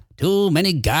Carla. Too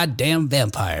many goddamn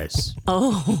vampires.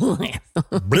 Oh,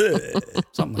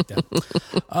 something like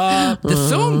that. The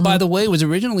film, by the way, was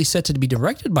originally set to be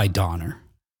directed by Donner.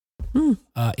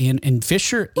 And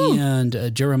Fisher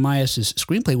and Jeremias'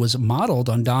 screenplay was modeled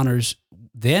on Donner's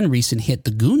then recent hit,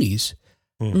 The Goonies,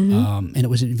 And it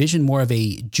was envisioned more of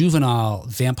a juvenile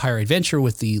vampire adventure,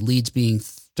 with the leads being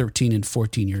 13 and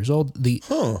 14 years old.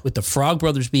 With the Frog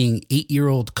Brothers being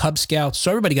 8-year-old Cub Scouts.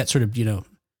 So everybody got sort of,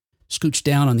 scooched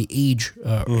down on the age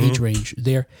range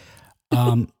there.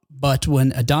 But when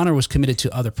Donner was committed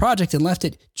to other project and left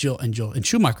it, and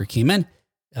Schumacher came in.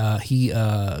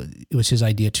 It was his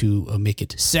idea to make it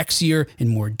sexier and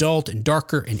more adult and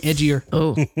darker and edgier.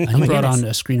 And he brought on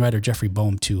screenwriter Jeffrey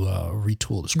Boehm to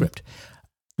retool the script.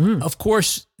 Of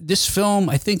course, this film,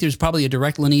 I think there's probably a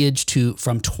direct lineage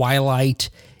from Twilight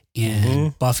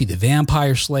and Buffy the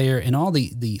Vampire Slayer and all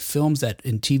the films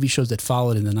and TV shows that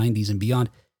followed in the 90s and beyond.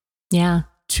 Yeah.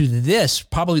 To this,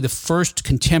 probably the first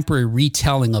contemporary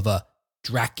retelling of a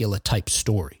Dracula type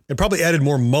story. It probably added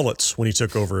more mullets when he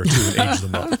took over to age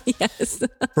them up. Yes.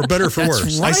 For better or for That's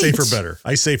worse. right. I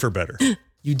say for better.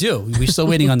 You do. We're still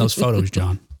waiting on those photos,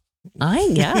 John.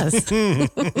 I guess.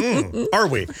 Are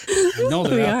we? I know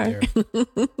they're out there.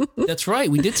 That's right.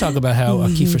 We did talk about how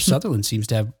Kiefer Sutherland seems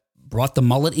to have brought the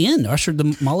mullet in, ushered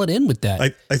the mullet in with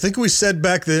that. I think we said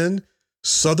back then,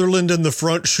 Sutherland in the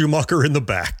front, Schumacher in the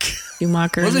back.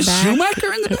 Schumacher in the back.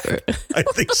 Schumacher in the back? I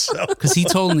think so. Because he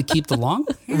told him to keep the long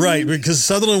hair? Right, because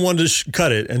Sutherland wanted to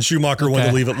cut it and Schumacher wanted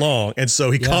to leave it long. And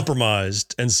so he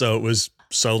compromised. And so it was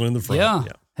Sutherland in the front. Yeah.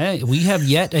 Hey, we have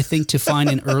yet, I think, to find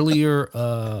an earlier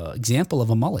example of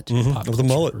a mullet. Of the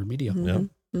mullet. Or media.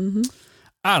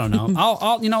 I don't know.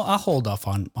 I'll hold off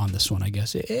on this one, I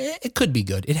guess. It could be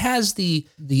good. It has the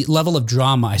level of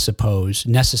drama, I suppose,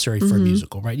 necessary for a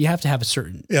musical, right? You have to have a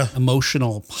certain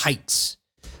emotional heights,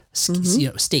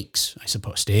 stakes, I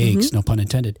suppose. Stakes, no pun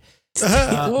intended. So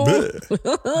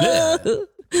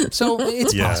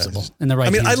it's possible. And the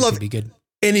right hands, it could be good.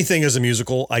 Anything as a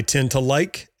musical I tend to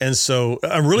like. And so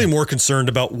I'm really more concerned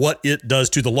about what it does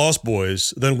to the Lost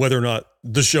Boys than whether or not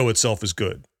the show itself is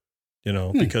good,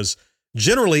 because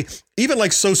generally, even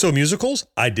like so-so musicals,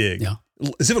 I dig. Yeah.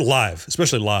 It's even live,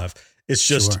 especially live. It's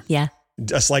just,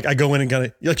 just like I go in and kind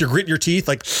of, you're gritting your teeth,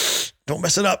 like, don't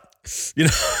mess it up.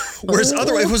 Whereas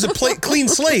otherwise, if it was a clean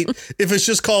slate, if it's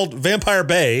just called Vampire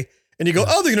Bay, and you go,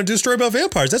 they're going to do a story about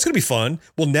vampires, that's going to be fun.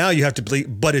 Well, now you have to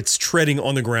bleed, but it's treading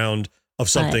on the ground of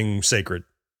something sacred.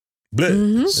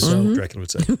 So Dracula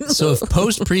would say. So if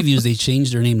post previews they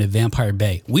changed their name to Vampire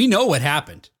Bay, we know what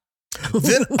happened.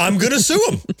 Then I'm going to sue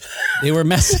them. They were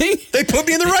messing. They put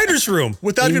me in the writer's room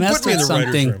without even putting me in the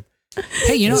writer's room.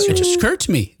 Hey, it just occurred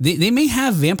to me. They may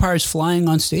have vampires flying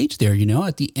on stage there,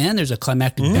 At the end, there's a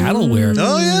climactic battle where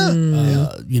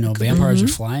vampires are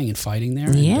flying and fighting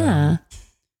there. Yeah.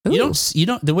 And, you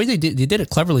don't the way they did it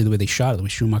cleverly, the way they shot it, the way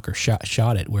Schumacher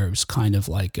shot it, where it was kind of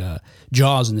like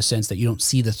Jaws in the sense that you don't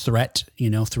see the threat,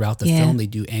 throughout the film. They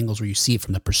do angles where you see it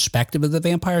from the perspective of the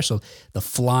vampire. So the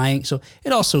flying, so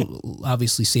it also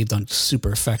obviously saved on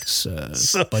super effects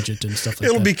budget and stuff like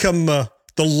that. It'll become the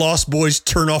Lost Boys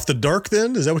Turn Off the Dark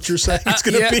then? Is that what you're saying it's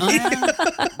going to be?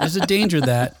 There's a danger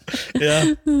that.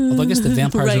 Yeah. Although I guess the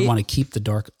vampires would want to keep the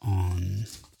dark on.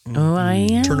 Oh, I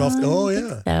am. Turn off.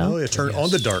 Turn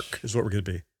on the dark is what we're going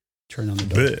to be. Turn on the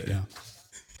dark.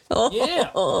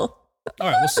 Yeah. All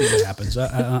right, we'll see what happens.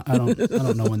 I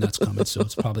don't know when that's coming, so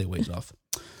it's probably a ways off.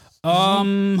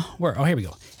 Here we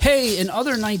go. Hey, in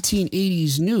other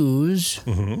 1980s news,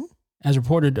 as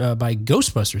reported by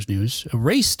Ghostbusters News,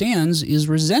 Ray Stantz is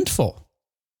resentful.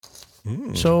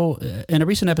 So, in a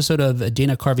recent episode of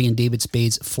Dana Carvey and David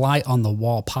Spade's Fly on the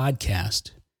Wall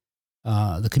podcast,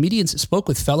 the comedians spoke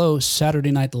with fellow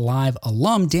Saturday Night Live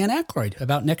alum Dan Aykroyd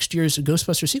about next year's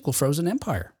Ghostbusters sequel, Frozen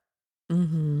Empire.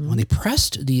 When they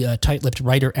pressed the tight-lipped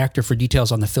writer-actor for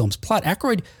details on the film's plot,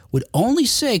 Aykroyd would only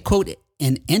say, quote,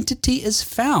 an entity is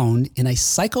found in a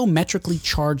psychometrically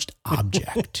charged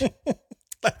object.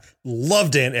 Love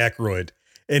Dan Aykroyd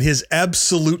and his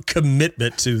absolute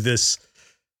commitment to this.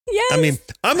 Yes. I mean,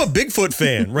 I'm a Bigfoot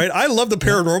fan, right? I love the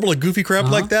paranormal and goofy crap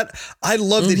like that. I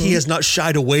love that he has not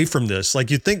shied away from this.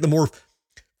 Like, you'd think the more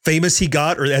famous he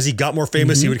got, or as he got more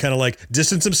famous, he would kind of like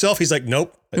distance himself. He's like,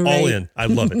 nope, all in. I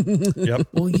love it. Yep.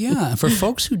 Well, yeah. For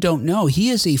folks who don't know, he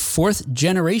is a fourth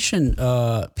generation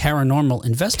paranormal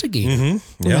investigator.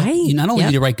 Yeah. Right. Not only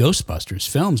did he write Ghostbusters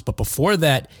films, but before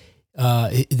that,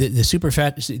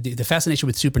 the fascination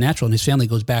with supernatural in his family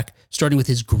goes back, starting with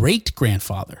his great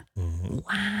grandfather, who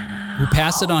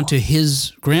passed it on to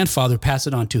his grandfather, passed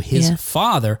it on to his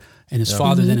father, and his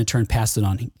father then in turn passed it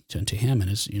on to him and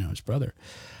his brother.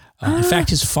 In fact,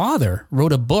 his father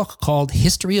wrote a book called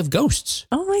History of Ghosts.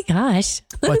 Oh my gosh,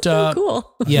 but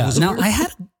cool. Yeah. Now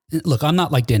look, I'm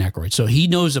not like Dan Aykroyd, so he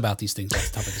knows about these things off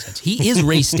the top of his head. He is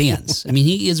Ray Stantz. I mean,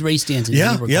 he is Ray Stantz in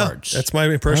many regards. That's my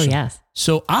impression. Oh, yes.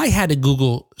 So I had to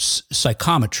Google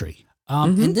psychometry.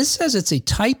 And this says it's a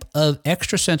type of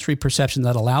extrasensory perception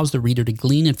that allows the reader to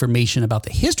glean information about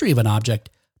the history of an object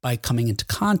by coming into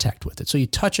contact with it. So you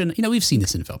touch it, we've seen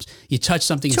this in films. You touch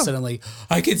something and suddenly,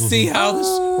 I can see how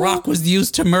this rock was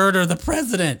used to murder the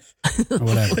president or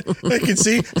whatever. I can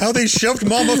see how they shoved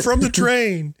Mama from the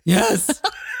train. Yes.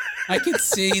 I can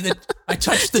see that I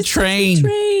touched the train. Touch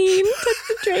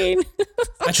the train.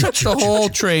 I touched the whole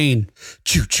train.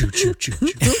 Choo, choo, choo, choo,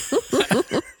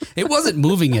 choo. It wasn't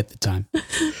moving at the time.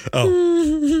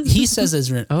 Oh. He says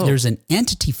there's an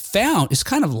entity found. It's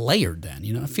kind of layered then,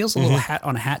 it feels a little hat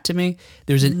on a hat to me.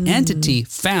 There's an entity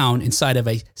found inside of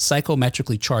a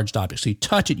psychometrically charged object. So you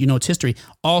touch it, it's history.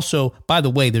 Also, by the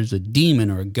way, there's a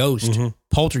demon or a ghost,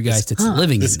 poltergeist that's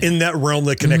living in that realm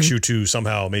that connects you to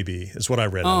somehow, maybe, is what I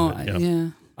read. Yeah.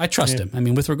 I trust him. I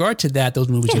mean, with regard to that, those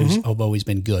movies have always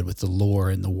been good with the lore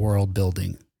and the world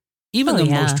building. Even the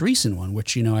most recent one,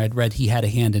 which, I had read he had a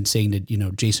hand in saying that,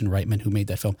 Jason Reitman, who made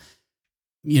that film,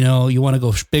 you want to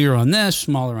go bigger on this,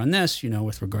 smaller on this,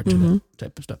 with regard to that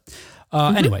type of stuff.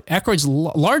 Anyway, Aykroyd's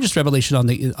largest revelation on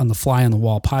the Fly on the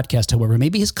Wall podcast, however,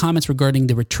 maybe his comments regarding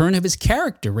the return of his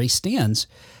character, Ray Stantz,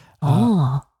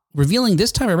 revealing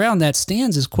this time around that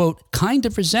Stantz is, quote, kind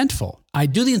of resentful. I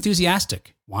do the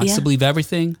enthusiastic, wants to believe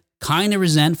everything, kind of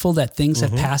resentful that things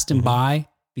have passed him by.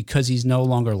 Because he's no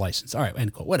longer licensed. All right,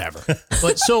 end quote, whatever.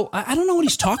 But so I don't know what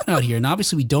he's talking about here. And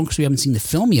obviously we don't because we haven't seen the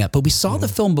film yet, but we saw the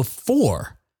film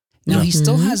before. Now he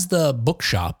still has the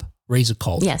bookshop, Ray's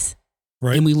Occult. Yes.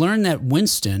 Right. And we learned that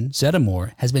Winston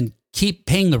Zeddemore has been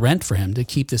paying the rent for him to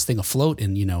keep this thing afloat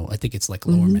in, I think it's like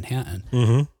Lower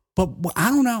Manhattan. But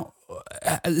I don't know.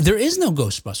 There is no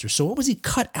Ghostbusters. So what was he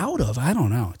cut out of? I don't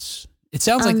know. It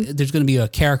sounds like there's going to be a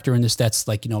character in this that's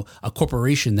like, a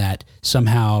corporation that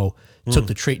somehow took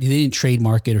the trade. They didn't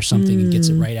trademark it or something and gets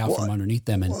it right out from underneath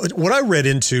them. And what I read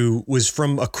into was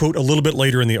from a quote a little bit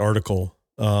later in the article.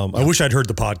 I wish I'd heard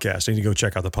the podcast. I need to go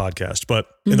check out the podcast. But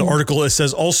in the article, it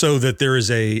says also that there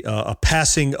is a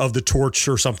passing of the torch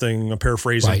or something, I'm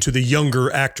paraphrasing, to the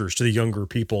younger actors, to the younger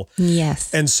people.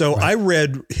 Yes. And so I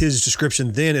read his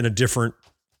description then in a different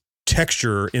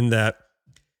texture in that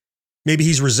maybe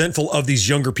he's resentful of these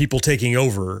younger people taking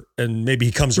over and maybe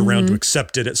he comes around to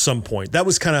accept it at some point. That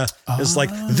was kind of, it's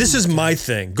like, this is my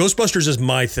thing. Ghostbusters is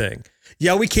my thing.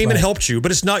 Yeah, we came and helped you,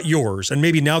 but it's not yours. And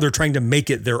maybe now they're trying to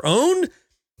make it their own.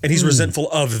 And he's resentful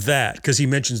of that because he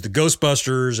mentions the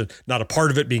Ghostbusters and not a part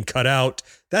of it being cut out.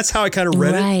 That's how I kind of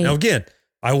read it. Now, again,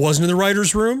 I wasn't in the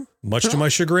writer's room, much to my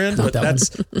chagrin, but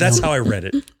that's how I read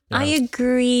it. I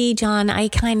agree, John.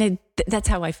 That's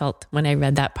how I felt when I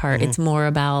read that part. It's more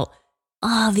about,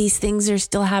 these things are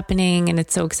still happening and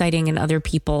it's so exciting and other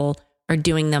people are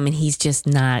doing them and he's just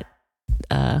not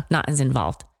as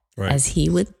involved as he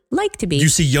would like to be. You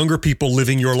see younger people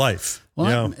living your life.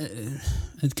 Well,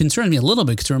 it concerns me a little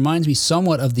bit because it reminds me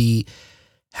somewhat of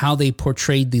how they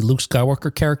portrayed the Luke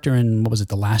Skywalker character in,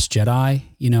 The Last Jedi,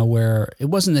 where it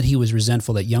wasn't that he was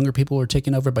resentful that younger people were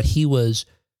taking over, but he was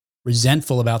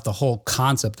resentful about the whole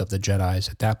concept of the Jedis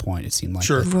at that point, it seemed like.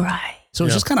 Sure. Right. So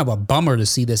it's just kind of a bummer to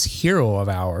see this hero of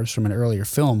ours from an earlier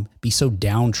film be so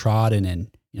downtrodden and,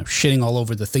 shitting all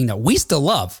over the thing that we still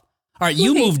love. All right,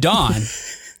 you moved on,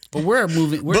 but we're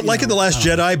moving. But like in The Last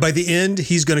Jedi, by the end,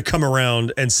 he's going to come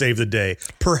around and save the day.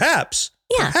 Perhaps,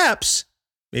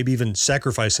 maybe even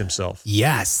sacrifice himself.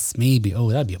 Yes, maybe. Oh,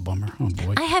 that'd be a bummer. Oh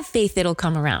boy. I have faith it'll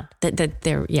come around.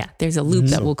 There's a loop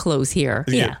that will close here.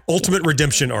 The ultimate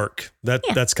redemption arc.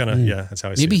 That's kind of that's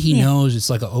how I see it. Maybe he knows it's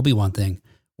like an Obi-Wan thing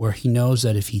where he knows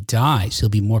that if he dies, he'll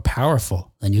be more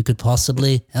powerful than you could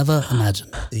possibly ever imagine.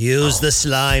 Use the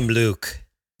slime, Luke.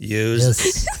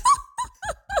 Yes.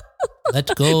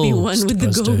 Let go. Be one with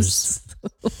the ghosts.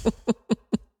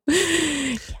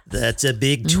 That's a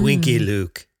big Twinkie,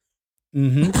 Luke.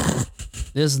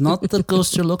 There's not the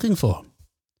ghost you're looking for.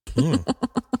 Move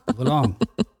along.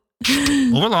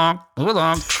 In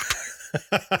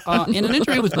an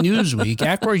interview with Newsweek,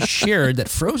 Aykroyd shared that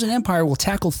Frozen Empire will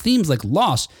tackle themes like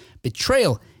loss,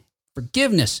 betrayal,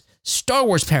 forgiveness, Star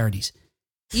Wars parodies,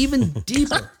 even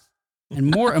deeper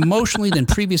and more emotionally than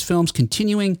previous films,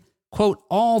 continuing, quote,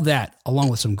 all that, along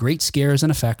with some great scares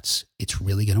and effects. It's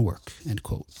really going to work, end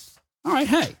quote. All right,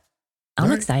 hey.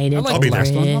 I'm excited. I'll be there.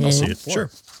 I'll see it. Sure.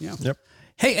 Yeah. Yep.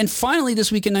 Hey, and finally this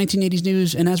week in 1980s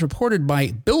news, and as reported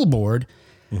by Billboard,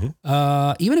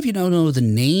 even if you don't know the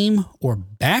name or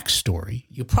backstory,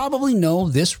 you probably know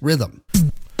this rhythm.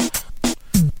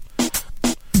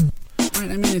 Right?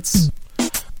 I mean, it's...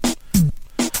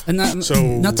 And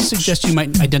not to suggest you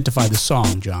might identify the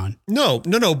song, John. No,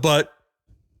 but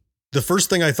the first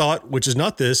thing I thought, which is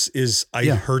not this, is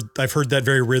I've heard that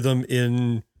very rhythm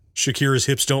in Shakira's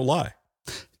Hips Don't Lie.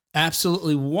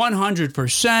 Absolutely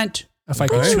 100%. If I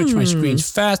could switch my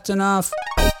screens fast enough.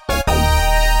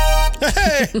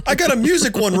 Hey, I got a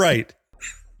music one right.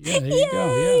 Yeah, there you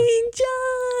go.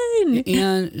 John.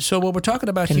 And so what we're talking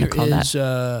about here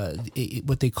is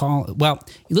what they call, well,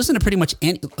 you listen to pretty much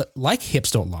any, like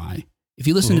Hips Don't Lie, if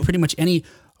you listen to pretty much any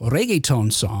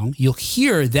reggaeton song, you'll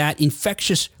hear that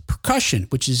infectious percussion,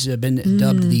 which has been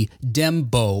dubbed the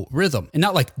dembow rhythm. And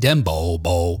not like dembo,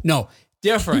 bo. No,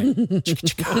 different.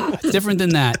 Different than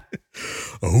that.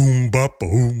 Mow,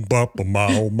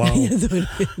 mow.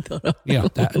 Yeah,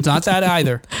 not that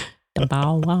either.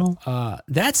 Bow wow.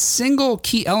 That single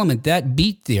key element, that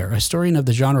beat there, a historian of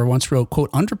the genre once wrote, quote,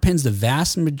 underpins the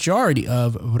vast majority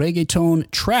of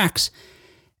reggaeton tracks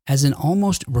as an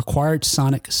almost required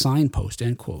sonic signpost,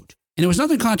 end quote. And there was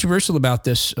nothing controversial about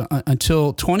this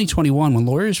until 2021 when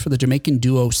lawyers for the Jamaican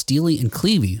duo Steely and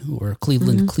Clevie, who were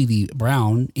Cleveland Clevie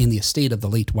Brown in the estate of the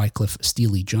late Wycliffe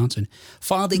Steely Johnson,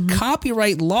 filed a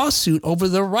copyright lawsuit over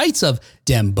the rights of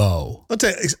Dembow. I'll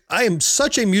tell you, I am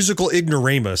such a musical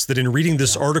ignoramus that in reading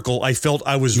this article, I felt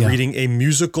I was reading a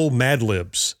musical Mad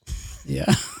Libs. Yeah.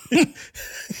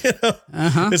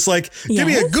 It's like, give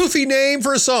me a goofy name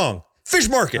for a song. Fish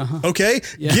Market, okay?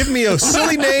 Yeah. Give me a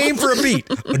silly name for a beat.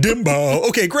 A Dimbo.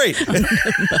 Okay, great.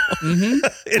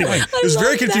 Anyway, it was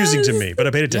very confusing to me, but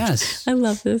I paid attention. Yes. I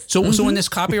love this. So when this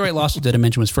copyright lawsuit that I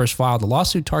mentioned was first filed, the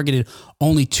lawsuit targeted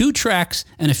only 2 tracks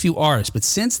and a few artists. But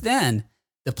since then,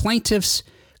 the plaintiff's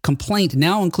complaint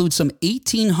now includes some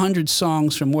 1,800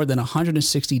 songs from more than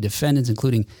 160 defendants,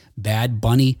 including Bad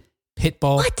Bunny,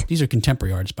 Pitbull. What? These are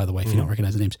contemporary artists, by the way, if you don't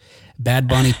recognize the names. Bad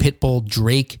Bunny, Pitbull,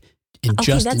 Drake, and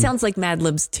Justin. That sounds like Mad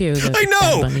Libs too. I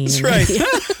know. That's right.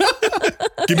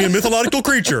 Give me a mythological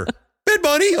creature. Bad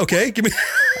Bunny. Okay. Give me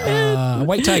a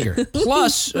white tiger.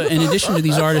 Plus, in addition to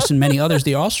these artists and many others,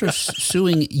 they also are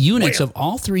suing units of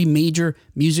all 3 major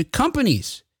music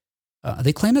companies.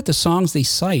 They claim that the songs they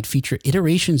cite feature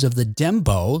iterations of the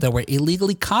dembow that were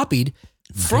illegally copied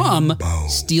from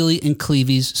Steely and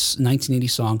Clevie's 1980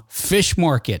 song Fish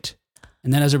Market.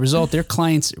 And then as a result, their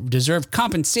clients deserve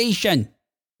compensation.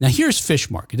 Now here's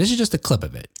Fish Market. This is just a clip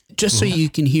of it, just so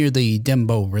you can hear the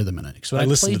dembow rhythm in it. So I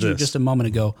played you just a moment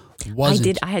ago.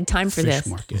 I had time for Fish this.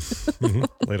 Market.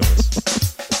 Wait on this.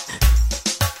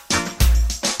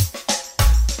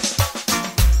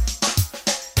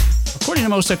 According to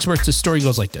most experts, the story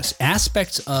goes like this.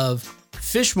 Aspects of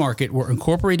Fish Market were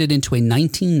incorporated into a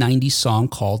 1990 song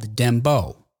called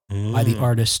Dembow by the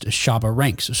artist Shabba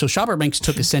Ranks. So Shabba Ranks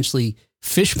took essentially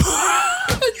Fish Market.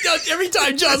 Every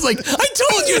time John's like, I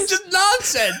told you, it's just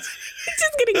nonsense. He's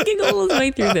just going to giggle his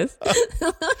way through this.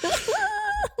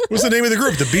 What's the name of the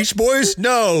group? The Beach Boys?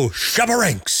 No, Shabba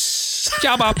Ranks.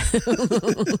 Shabba.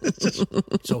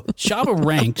 So Shabba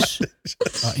Ranks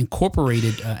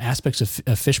incorporated aspects of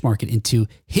Fish Market into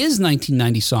his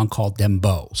 1990 song called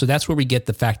Dembow. So that's where we get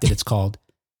the fact that it's called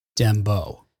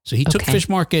Dembow. So he took Fish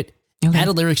Market,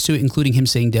 added lyrics to it, including him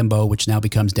saying Dembow, which now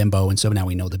becomes Dembow. And so now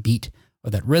we know the beat or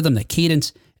that rhythm, that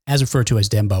cadence, as referred to as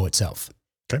Dembow itself.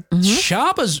 Okay.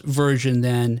 Shabba's version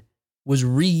then was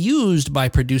reused by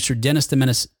producer Dennis the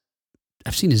Menace.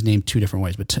 I've seen his name 2 different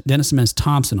ways, but Dennis the Menace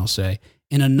Thompson, I'll say,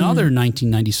 in another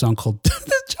 1990 song called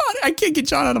John. I can't get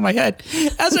John out of my head.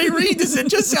 As I read this, it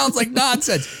just sounds like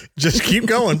nonsense. Just keep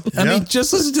going. I mean,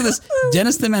 just listen to this.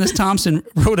 Dennis the Menace Thompson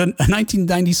wrote a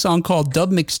 1990 song called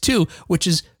Dub Mix 2, which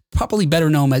is probably better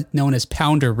known as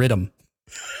Pounder Rhythm.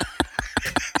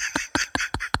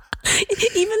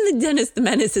 Even the Dennis the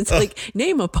Menace, it's like,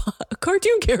 name a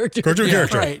cartoon character. Cartoon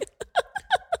character. Right.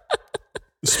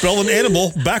 Spell an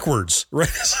animal backwards, right?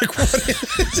 It's like,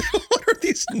 what are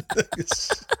these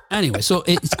things? Anyway, so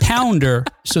it's Pounder.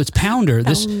 So it's Pounder.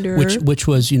 This, which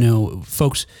was,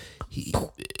 folks,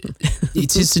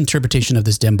 it's his interpretation of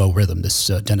this Dembow rhythm, this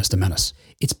Dennis the Menace.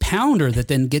 It's Pounder that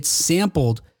then gets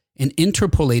sampled and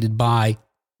interpolated by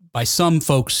some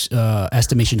folks'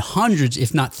 estimation, hundreds,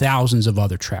 if not thousands of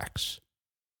other tracks.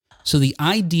 So the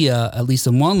idea, at least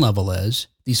on one level, is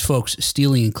these folks,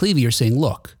 Steely and Clevie, are saying,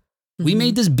 look, we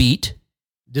made this beat.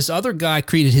 This other guy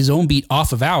created his own beat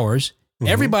off of ours.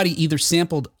 Everybody either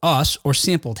sampled us or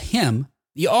sampled him.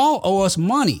 You all owe us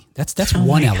money. That's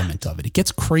one element of it. It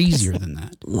gets crazier than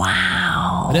that.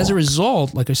 Wow. But as a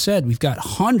result, like I said, we've got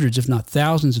hundreds, if not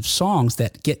thousands of songs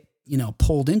that get,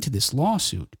 pulled into this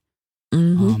lawsuit.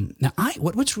 Now,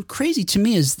 what's crazy to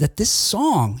me is that this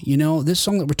song, this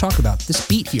song that we're talking about, this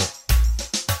beat here,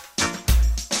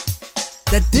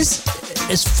 that this,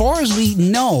 as far as we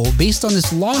know, based on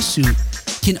this lawsuit,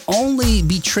 can only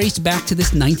be traced back to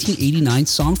this 1989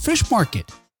 song, Fish Market.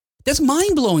 That's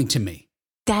mind-blowing to me.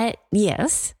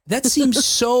 Yes. That seems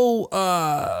so,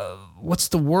 what's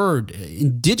the word?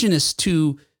 Indigenous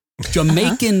to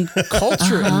Jamaican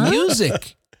culture and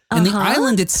music and the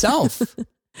island itself.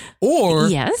 Or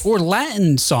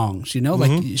Latin songs,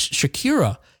 like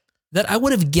Shakira. That I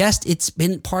would have guessed it's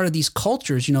been part of these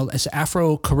cultures, as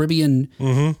Afro-Caribbean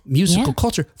musical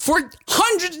culture for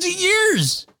hundreds of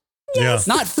years. Yes.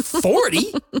 Not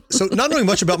 40. So not knowing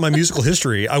much about my musical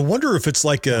history, I wonder if it's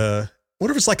like a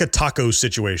taco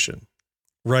situation,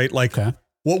 right? Like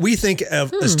what we think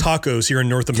of as tacos here in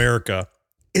North America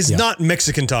is not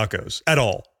Mexican tacos at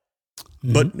all.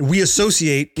 But we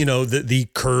associate, the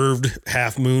curved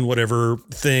half moon, whatever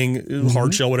thing,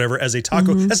 hard shell, whatever, as a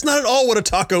taco. That's not at all what a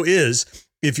taco is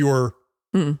if you're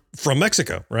from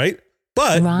Mexico, right?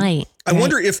 But I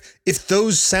wonder if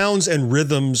those sounds and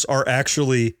rhythms are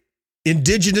actually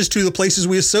indigenous to the places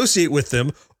we associate with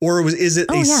them, or is it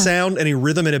a sound and a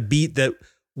rhythm and a beat that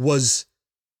was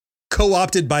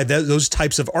co-opted by those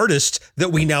types of artists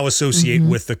that we now associate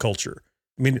with the culture?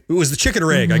 I mean, it was the chicken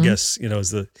or egg, I guess,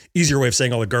 is the easier way of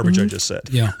saying all the garbage I just said.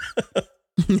 Yeah.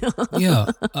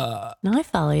 Yeah. No, I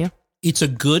follow you. It's a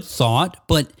good thought,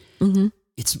 but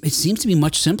it seems to be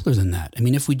much simpler than that. I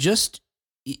mean, if we look,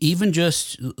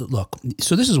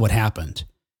 so this is what happened.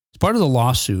 As part of the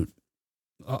lawsuit,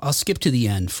 I'll skip to the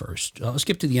end first. I'll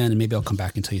skip to the end and maybe I'll come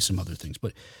back and tell you some other things.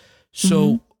 But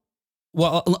so,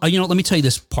 well, let me tell you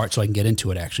this part so I can get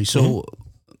into it actually. So,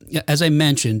 as I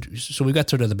mentioned, so we got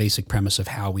sort of the basic premise of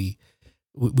how we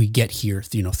get here,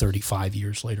 35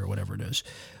 years later or whatever it is.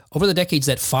 Over the decades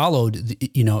that followed, the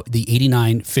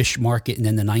 89 Fish Market and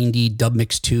then the 90 Dub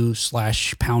Mix 2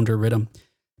 / Pounder Rhythm,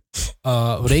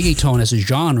 reggaeton as a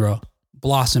genre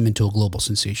blossomed into a global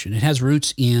sensation. It has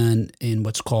roots in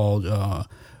what's called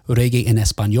reggae en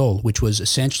español, which was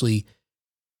essentially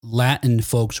Latin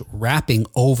folks rapping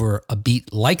over a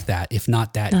beat like that, if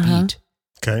not that beat.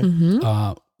 Okay.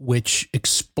 Which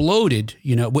exploded,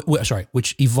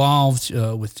 which evolved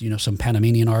with, some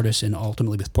Panamanian artists and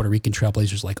ultimately with Puerto Rican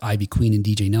trailblazers like Ivy Queen and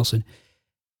DJ Nelson.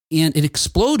 And it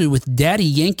exploded with Daddy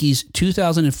Yankee's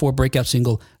 2004 breakout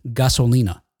single,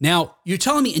 Gasolina. Now, you're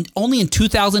telling me only in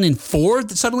 2004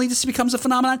 that suddenly this becomes a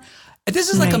phenomenon? This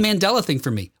is like a Mandela thing for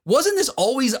me. Wasn't this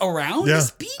always around, this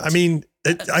beat? I mean,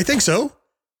 I think so.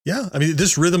 Yeah. I mean,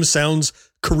 this rhythm sounds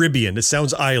Caribbean. It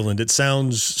sounds island. It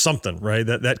sounds something, right?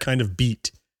 That kind of beat.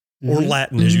 Or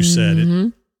Latin, as you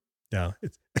said. I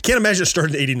can't imagine it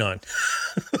started in 89.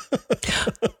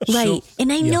 Right. So,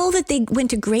 and I know that they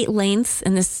went to great lengths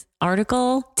in this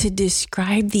article to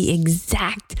describe the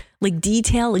exact,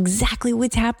 detail exactly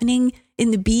what's happening in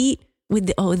the beat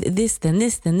with this, then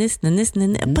this, then this, then this,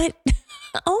 then that. But,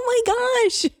 oh my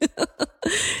gosh.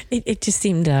 It just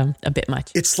seemed a bit much.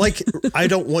 It's like, I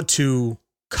don't want to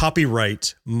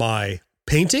copyright my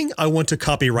painting. I want to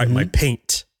copyright my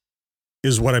paint.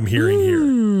 Is what I'm hearing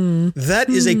here. That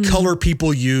is a color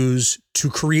people use to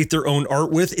create their own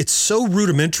art with. It's so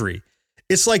rudimentary.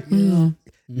 It's like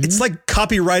it's like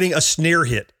copywriting a snare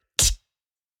hit.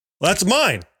 Well, that's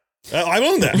mine. I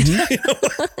own that.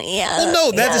 Well,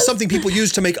 no, that is something people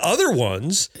use to make other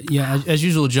ones. Yeah, as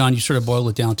usual, John, you sort of boil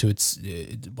it down to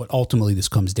what ultimately this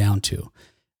comes down to.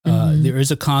 There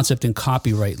is a concept in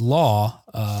copyright law,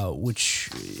 which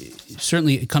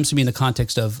certainly it comes to me in the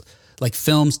context of like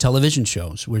films, television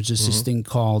shows, where there's this thing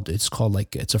called it's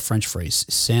a French phrase,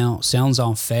 sounds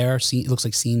en faire. It looks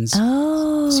like scenes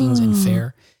in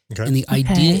fair. Okay. And the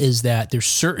idea is that there's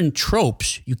certain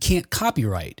tropes you can't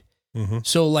copyright.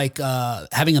 So like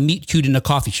having a meet cute in a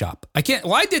coffee shop. I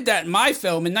did that in my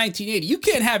film in 1980. You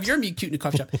can't have your meet cute in a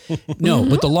coffee shop. No,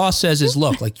 what the law says is,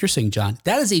 look, like you're saying, John,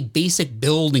 that is a basic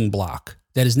building block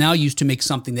that is now used to make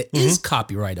something that is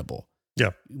copyrightable.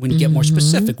 Yeah. When you get more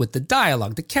specific with the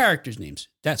dialogue, the characters' names,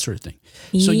 that sort of thing.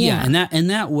 So in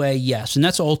that way, yes. And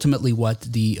that's ultimately what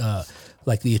the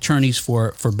attorneys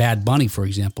for Bad Bunny, for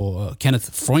example,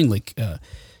 Kenneth Freundlich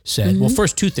said. Well,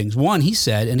 first two things. One, he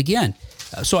said, and again,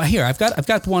 so here I've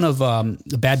got one of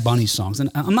Bad Bunny's songs, and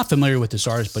I'm not familiar with this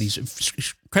artist, but he's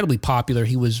incredibly popular.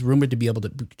 He was rumored to be able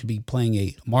to be playing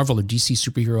a Marvel or DC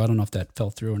superhero. I don't know if that fell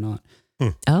through or not.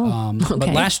 Okay. But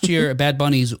last year, Bad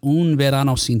Bunny's Un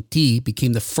Verano Sin Ti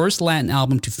became the first Latin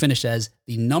album to finish as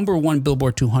the #1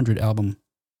 Billboard 200 album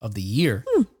of the year.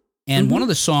 And one of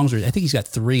the songs, I think he's got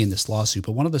 3 in this lawsuit,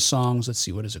 but one of the songs, let's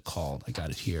see, what is it called? I got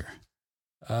it here.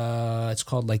 It's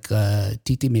called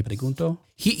Titi Me Pregunto.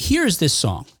 Here's this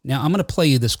song. Now, I'm going to play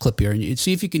you this clip here, and you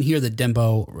see if you can hear the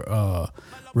dembo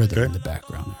rhythm in the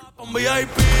background there.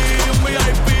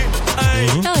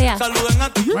 Oh, yeah.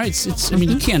 Right? It's. I mean,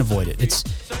 you can't avoid it.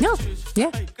 No.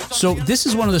 Yeah. So this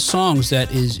is one of the songs that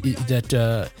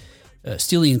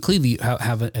Steely and Clevie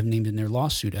have named in their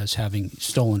lawsuit as having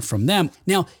stolen from them.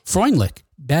 Now, Freundlich,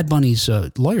 Bad Bunny's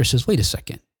lawyer, says, wait a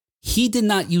second. He did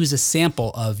not use a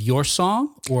sample of your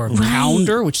song or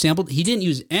Pounder, which sampled. He didn't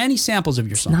use any samples of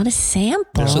your song. Not a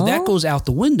sample. So that goes out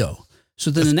the window. So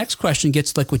then the next question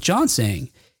gets like what John's saying.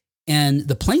 And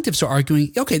the plaintiffs are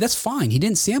arguing, okay, that's fine. He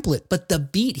didn't sample it. But the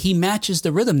beat, he matches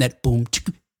the rhythm, that boom, chick,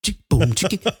 chick, boom,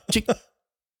 chick, chick.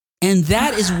 And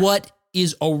that is what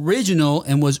is original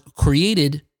and was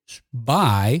created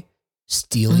by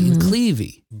Steely and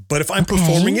Clevie. But if I'm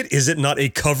performing it, is it not a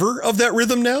cover of that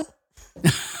rhythm now?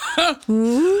 Right.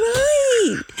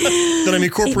 That I'm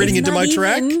incorporating into my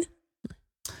track?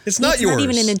 It's not yours. Not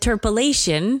even an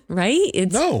interpolation, right?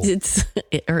 No.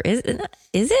 Or is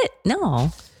it?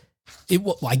 No.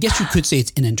 Well, I guess you could say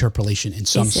it's an interpolation in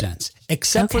some sense,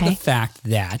 except for the fact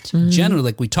that generally,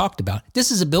 like we talked about,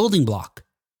 this is a building block.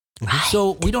 Right.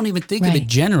 So we don't even think of it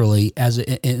generally as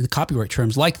in the copyright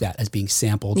terms like that, as being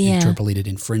sampled, interpolated,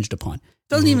 infringed upon.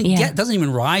 Doesn't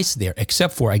even rise there,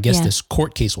 except for, I guess, this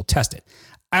court case will test it.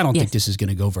 I don't think this is going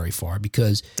to go very far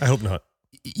because I hope not.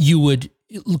 You would,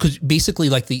 because basically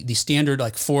like the standard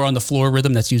like 4 on the floor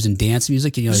rhythm that's used in dance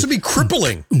music. You know, this would be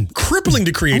crippling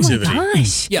to creativity. Oh my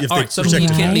gosh. Yeah. All right. Suddenly you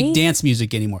can't make dance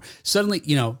music anymore. Suddenly,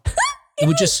 you know, it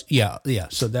would just,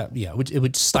 So that, it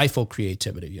would stifle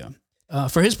creativity. Yeah.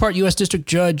 For his part, U.S. District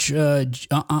Judge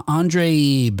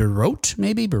Andre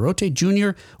Barote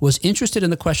Jr. was interested in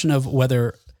the question of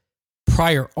whether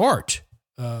prior art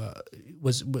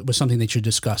was something they should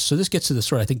discuss. So this gets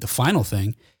to I think, the final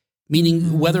thing,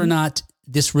 meaning whether or not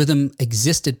this rhythm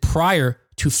existed prior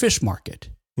to Fish Market,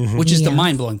 which is the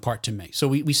mind-blowing part to me. So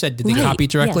we said, did they copy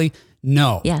it directly? Yeah.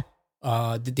 No.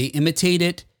 Yeah. Did they imitate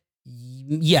it?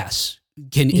 Yes.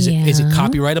 Is it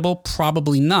copyrightable?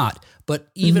 Probably not. But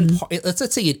even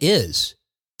let's say it is.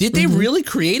 Did they really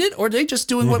create it, or are they just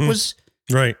doing what was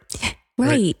right?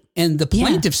 Right. And the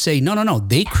plaintiffs say, no,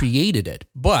 they created it.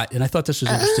 But, and I thought this was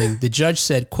interesting, the judge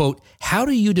said, quote, how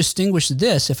do you distinguish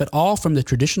this, if at all, from the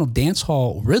traditional dance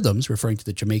hall rhythms, referring to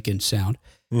the Jamaican sound,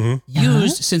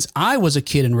 used since I was a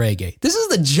kid in reggae? This is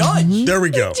the judge. There we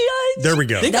go. There we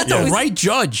go. They got the right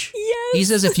judge. Yes. He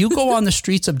says, if you go on the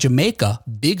streets of Jamaica,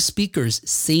 big speakers,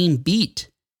 same beat.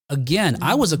 Again,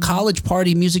 I was a college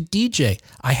party music DJ.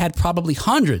 I had probably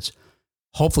hundreds.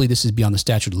 Hopefully this is beyond the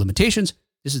statute of limitations.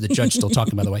 This is the judge still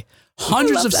talking, by the way.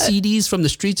 Hundreds of CDs from the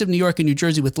streets of New York and New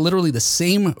Jersey with literally the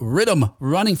same rhythm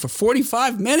running for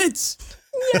 45 minutes.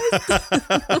 Yes.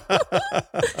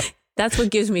 That's what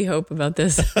gives me hope about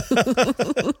this.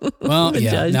 Well,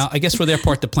 Judge. Now, I guess for their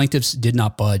part, the plaintiffs did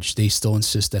not budge. They still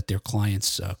insist that their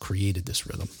clients created this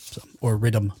rhythm or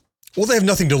rhythm. Well, they have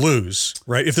nothing to lose,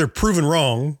 right? If they're proven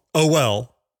wrong, oh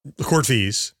well, the court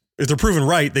fees. If they're proven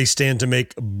right, they stand to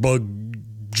make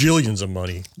bajillions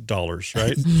of dollars,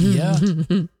 right? Yeah.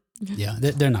 Yeah,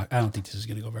 they're not. I don't think this is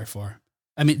going to go very far.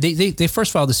 I mean, they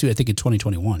first filed the suit, I think, in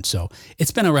 2021. So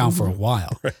it's been around for a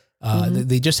while. Right.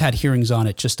 They just had hearings on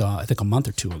it just, I think, a month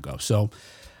or two ago. So,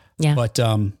 yeah. But,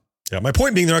 my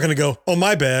point being, they're not going to go, oh,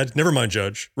 my bad. Never mind,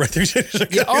 Judge. Right. Right.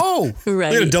 They're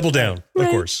going to double down, of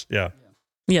course. Yeah.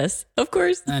 Yes, of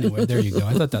course. Anyway, there you go.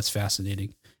 I thought that's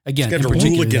fascinating. Again, it's going to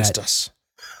rule against us.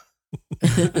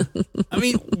 I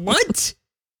mean, what?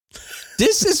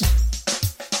 This is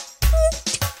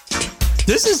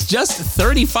just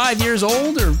 35 years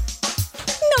old, or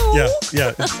no?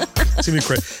 Yeah. It's gonna be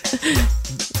crazy.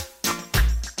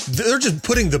 They're just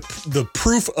putting the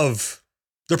proof of.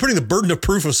 They're putting the burden of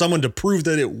proof of someone to prove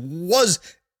that it was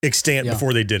extant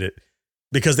before they did it,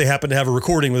 because they happen to have a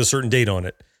recording with a certain date on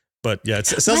it. But yeah, it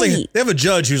sounds like they have a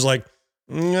judge who's like,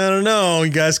 I don't know,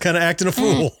 you guys kind of acting a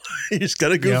fool. He's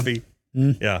kind of goofy.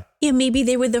 Yeah. Yeah, maybe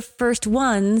they were the first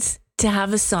ones to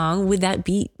have a song with that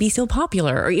beat be so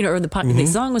popular, or the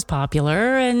song was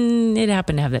popular and it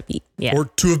happened to have that beat. Yeah. Or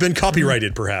to have been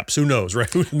copyrighted, perhaps. Who knows,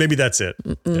 right? Maybe that's it.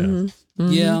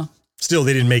 Yeah. Still,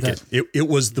 they didn't make it. It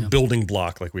was the building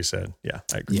block, like we said. Yeah,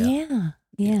 I agree.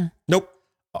 Yeah. Nope.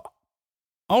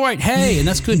 All right. Hey, and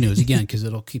that's good news again, because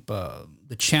it'll keep the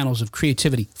channels of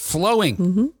creativity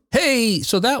flowing. Hey,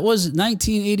 so that was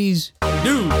 1980s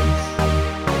news.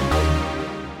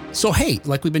 So, hey,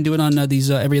 like we've been doing on these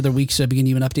every other week, so I begin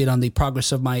you an update on the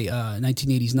progress of my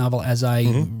 1980s novel as I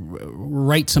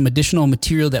write some additional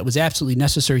material that was absolutely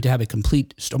necessary to have a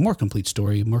more complete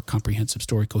story, more comprehensive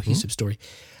story, cohesive story.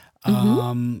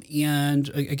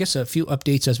 And I guess a few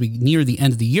updates as we near the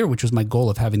end of the year, which was my goal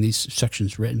of having these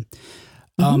sections written.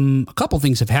 A couple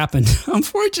things have happened.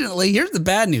 Unfortunately, here's the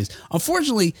bad news.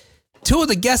 Unfortunately, two of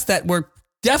the guests that were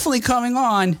definitely coming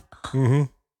on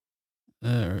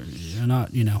are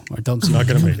not, or don't seem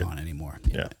to be on anymore.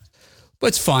 Yeah. But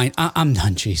it's fine. I'm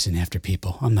done chasing after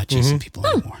people. I'm not chasing people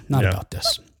anymore. Not about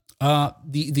this.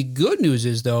 The good news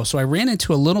is, though, so I ran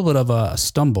into a little bit of a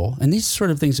stumble, and these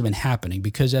sort of things have been happening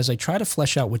because as I try to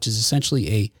flesh out, which is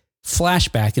essentially a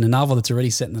flashback in a novel that's already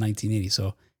set in the 1980s,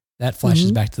 so that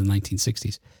flashes back to the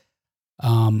 1960s.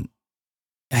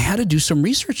 I had to do some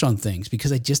research on things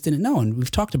because I just didn't know, and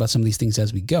we've talked about some of these things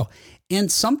as we go.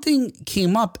 And something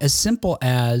came up as simple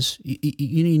as,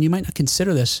 you might not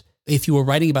consider this, if you were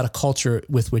writing about a culture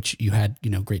with which you had,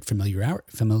 great familiar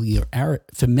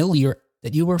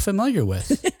that you were familiar with.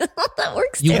 That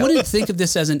works. You wouldn't think of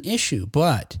this as an issue,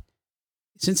 but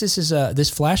since this is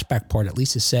this flashback part, at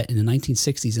least is set in the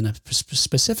 1960s in a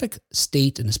specific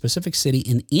state, in a specific city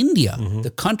in India,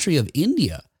 the country of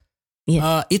India.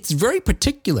 Yeah. It's very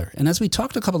particular. And as we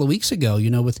talked a couple of weeks ago,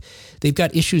 they've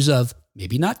got issues of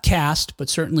maybe not caste, but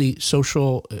certainly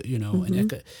social,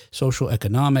 and social,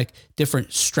 economic,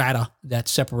 different strata that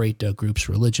separate groups,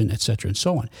 religion, et cetera, and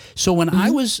so on. So when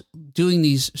I was doing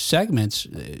these segments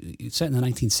set in the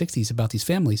 1960s about these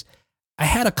families, I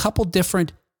had a couple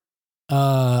different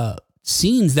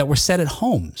scenes that were set at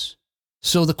homes.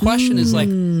 So the question is like,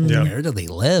 where do they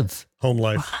live? Home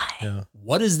life. Why? Yeah.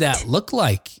 What does that look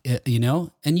like?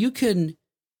 And you can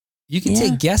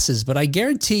take guesses, but I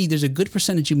guarantee there's a good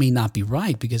percentage you may not be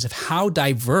right because of how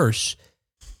diverse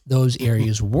those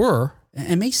areas were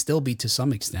and may still be to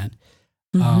some extent,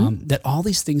 that all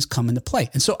these things come into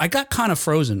play. And so I got kind of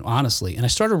frozen, honestly, and I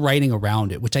started writing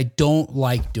around it, which I don't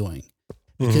like doing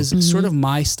because sort of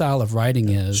my style of writing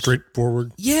is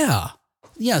straightforward. Yeah.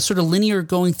 Sort of linear,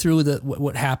 going through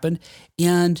what happened.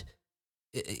 And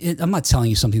I'm not telling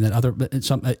you something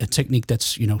that a technique that's,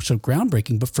 so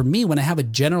groundbreaking. But for me, when I have a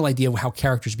general idea of how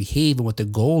characters behave and what the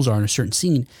goals are in a certain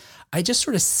scene, I just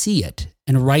sort of see it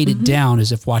and write it down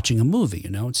as if watching a movie,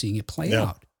 and seeing it play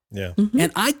out. Yeah.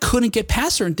 And I couldn't get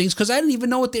past certain things because I didn't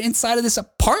even know what the inside of this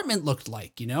apartment looked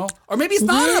like, or maybe it's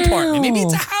not an apartment. Maybe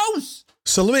it's a house.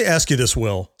 So let me ask you this,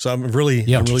 Will. So I'm really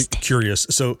curious.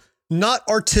 So not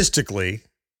artistically,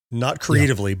 not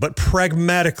creatively, but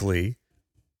pragmatically.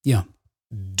 Yeah.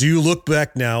 Do you look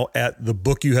back now at the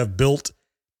book you have built,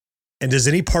 and does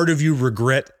any part of you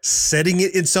regret setting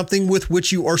it in something with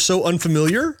which you are so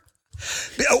unfamiliar?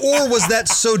 Or was that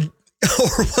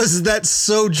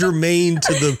so germane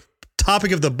to the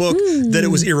topic of the book that it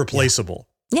was irreplaceable?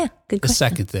 Yeah, good question. The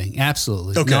second thing,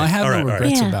 absolutely. Okay. No, I have no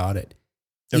regrets about it.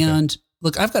 Okay. And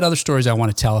look, I've got other stories I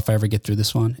want to tell if I ever get through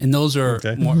this one, and those are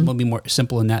will be more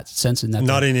simple in that sense.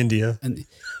 Not in India.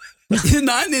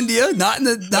 Not in India,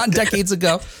 not decades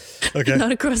ago. Okay.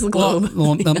 Not across the globe.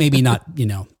 Well, maybe not,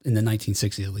 in the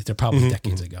 1960s at least. They're probably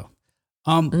decades ago.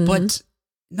 But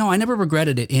no, I never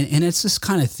regretted it. And it's this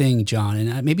kind of thing, John,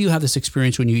 and maybe you have this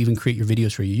experience when you even create your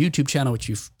videos for your YouTube channel, which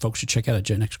you folks should check out at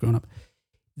Gen X Grown Up,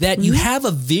 that you have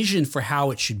a vision for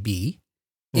how it should be,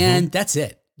 and that's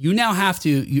it. You now have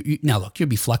to, now look, you'll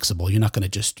be flexible. You're not going to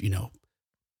just,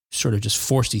 sort of just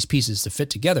force these pieces to fit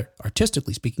together,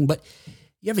 artistically speaking, but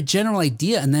you have a general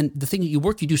idea, and then the thing that you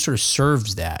do sort of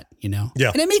serves that, Yeah.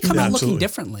 And it may come out looking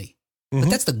differently, but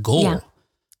that's the goal.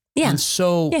 Yeah. And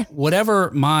so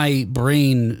whatever my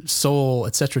brain, soul,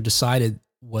 et cetera, decided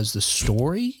was the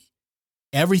story,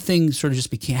 everything sort of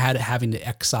just became having to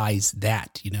excise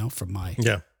that, from my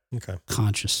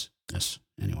consciousness.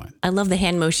 Anyway, I love the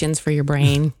hand motions for your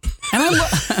brain. and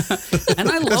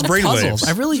I love brain puzzles. waves.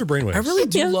 I really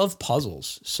do love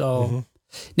puzzles. So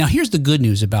now here's the good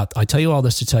news I tell you all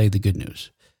this to tell you the good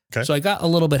news. Okay. So I got a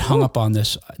little bit hung up on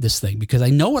this thing because I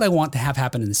know what I want to have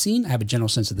happen in the scene. I have a general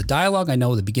sense of the dialogue. I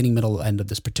know the beginning, middle, end of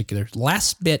this particular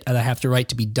last bit that I have to write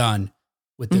to be done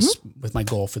with this, with my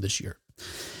goal for this year.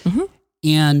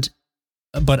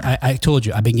 But I told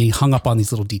you, I've been getting hung up on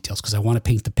these little details because I want to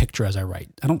paint the picture as I write.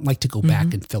 I don't like to go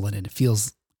back and fill it in. It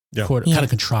feels kind of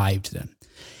contrived then.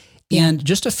 And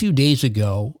just a few days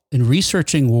ago, in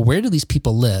researching, where do these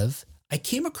people live, I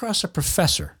came across a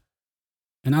professor.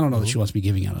 And I don't know that she wants me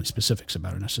giving out any specifics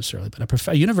about her necessarily, but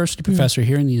a university professor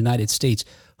here in the United States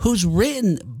who's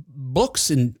written books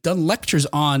and done lectures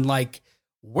on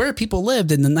where people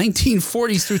lived in the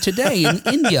 1940s through today in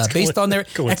India, based on their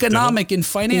economic and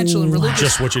financial and religious.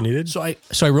 Just what you needed. So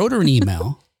I wrote her an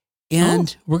email,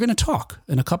 and we're going to talk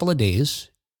in a couple of days.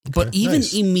 Okay, but even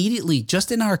immediately,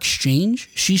 just in our exchange,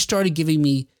 she started giving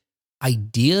me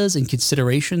ideas and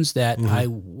considerations that I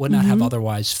would not have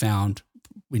otherwise found,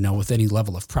 with any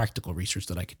level of practical research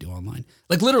that I could do online.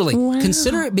 Literally,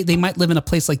 consider it, they might live in a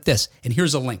place like this, and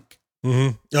here's a link.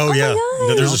 Oh yeah.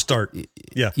 There's a start.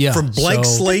 Yeah. From blank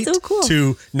slate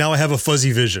to now I have a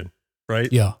fuzzy vision,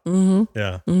 right? Yeah.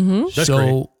 Yeah. That's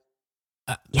great.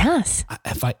 Yes.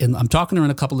 And I'm talking to her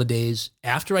in a couple of days.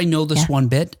 After I know this one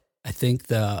bit, I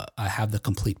think I have the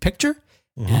complete picture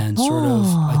and sort of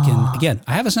I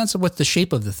have a sense of what the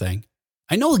shape of the thing.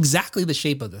 I know exactly the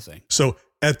shape of the thing. So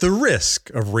at the risk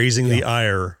of raising the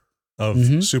ire of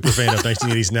superfan of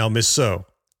 1980s now, Miss So,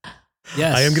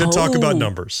 yes, I am going to talk about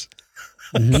numbers.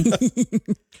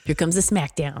 Here comes the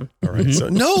smackdown. All right. So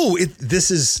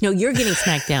this is. No, you're getting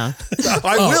smacked down.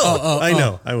 I will. I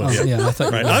know. I will. I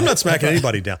thought right. I'm not smacking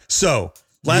anybody down. So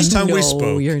last time we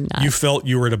spoke, you're not. you felt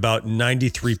you were at about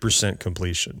 93%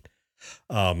 completion.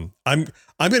 I'm going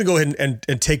to go ahead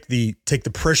and take the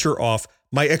pressure off.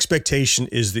 My expectation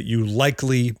is that you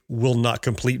likely will not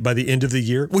complete by the end of the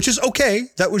year, which is okay.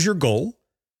 That was your goal.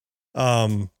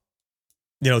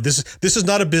 This is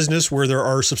not a business where there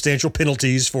are substantial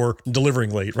penalties for delivering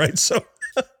late, right? So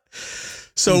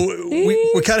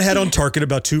we kind of had on target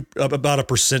about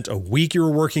 1% a week you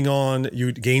were working on.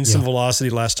 You gained some velocity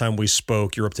last time we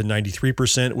spoke. You're up to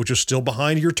 93%, which is still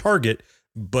behind your target,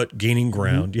 but gaining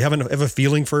ground. You have a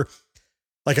feeling for,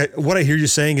 what I hear you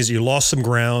saying is you lost some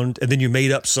ground and then you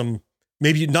made up some,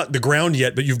 maybe not the ground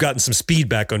yet, but you've gotten some speed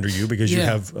back under you because you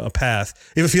have a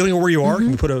path. You have a feeling of where you are? Can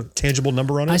you put a tangible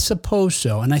number on it? I suppose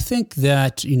so. And I think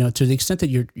that, to the extent that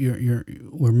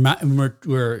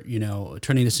we're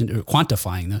turning this into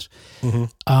quantifying this,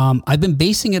 I've been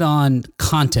basing it on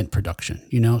content production,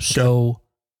 so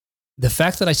the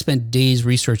fact that I spent days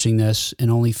researching this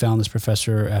and only found this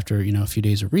professor after, a few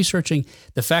days of researching,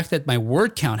 the fact that my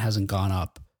word count hasn't gone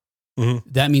up,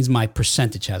 that means my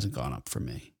percentage hasn't gone up for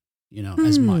me,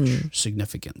 as much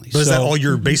significantly. But is that all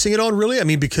you're basing it on, really? I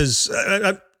mean, because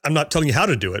I'm not telling you how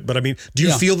to do it, but I mean, do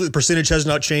you feel that the percentage has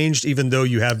not changed even though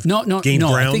you have gained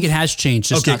ground? I think it has changed,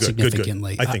 just not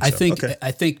significantly. Good.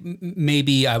 I think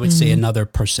maybe I would say another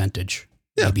percentage,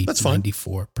 maybe that's fine.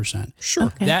 94%. Sure.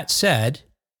 Okay. That said,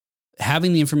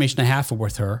 having the information I have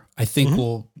with her, I think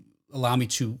will allow me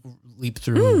to leap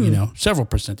through, several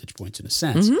percentage points in a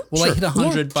sense. Will I hit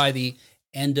 100 by the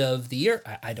end of the year?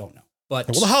 I don't know. But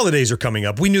the holidays are coming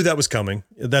up. We knew that was coming.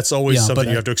 That's always something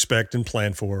you have to expect and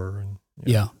plan for.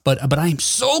 But I am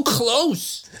so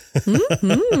close.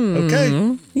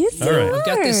 Okay. Yes, all right. I've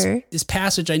got this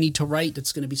passage I need to write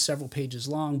that's going to be several pages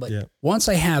long. But once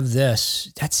I have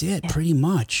this, that's it pretty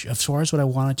much as far as what I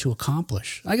wanted to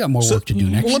accomplish. I got more work to do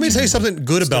next year. Let me tell you something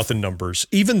good about the numbers.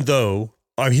 Even though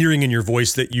I'm hearing in your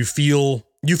voice that you feel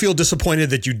disappointed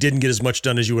that you didn't get as much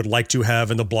done as you would like to have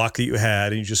in the block that you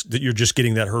had, and you're just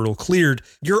getting that hurdle cleared.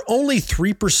 You're only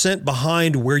 3%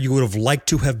 behind where you would have liked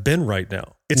to have been right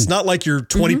now. It's not like you're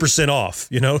 20% off,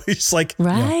 It's like,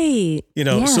 right.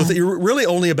 So that you're really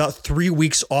only about 3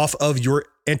 weeks off of your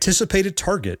anticipated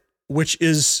target, which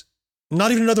is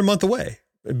not even another month away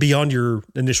beyond your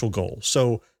initial goal.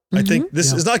 So I think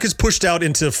this is not like it's pushed out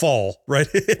into fall, right?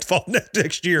 Fall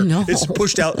next year. No. It's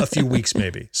pushed out a few weeks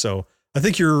maybe. So I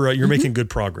think you're making good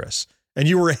progress. And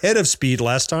you were ahead of speed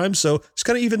last time, so it's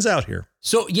kind of evens out here.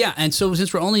 So, and so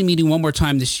since we're only meeting one more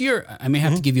time this year, I may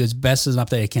have to give you as best an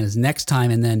update I can as next time.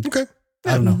 And then,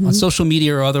 I don't know, on social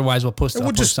media or otherwise, we'll post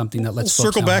something that lets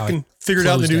folks circle back and figure it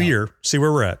out in the new year, see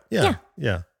where we're at. Yeah.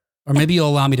 Or maybe you'll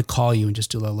allow me to call you and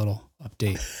just do a little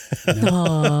update.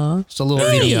 Just a little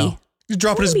video. You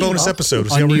drop it as a bonus episode.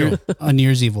 See how we go. On New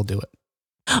Year's Eve, we'll do it.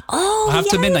 Oh, I'll have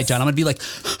to midnight, John. I'm going to be like...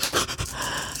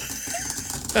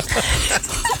 You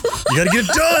got to get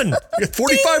it done. You got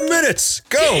 45 minutes.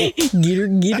 Go.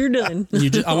 Get her done.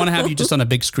 I want to have you just on a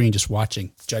big screen, just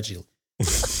watching, judgmentally.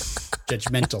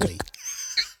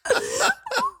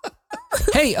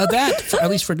 Hey, that, at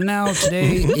least for now,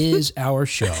 today is our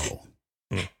show.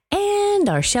 And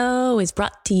our show is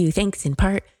brought to you thanks in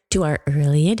part to our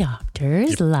early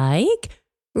adopters like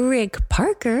Rick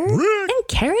Parker and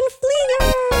Karen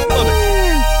Flieger.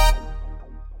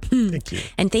 Thank you.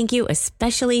 And thank you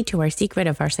especially to our Secret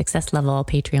of Our Success Level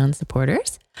Patreon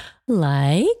supporters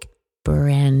like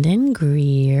Brandon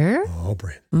Greer,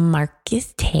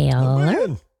 Marcus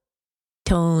Taylor,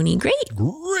 Tony Great,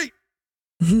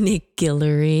 Nick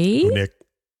Guillory,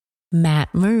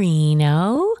 Matt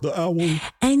Marino, the owl,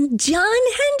 and John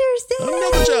Henderson.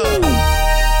 Another John.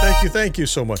 Thank you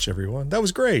so much, everyone. That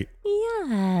was great.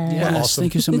 Yeah. Awesome.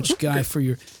 Thank you so much, for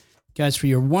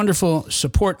your wonderful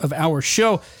support of our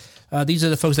show. These are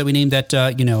the folks that we named that,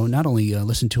 not only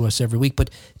listen to us every week, but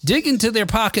dig into their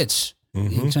pockets. You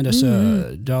can send us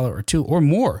 $1 or $2 or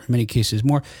more, in many cases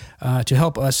more, to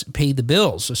help us pay the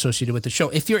bills associated with the show.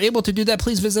 If you're able to do that,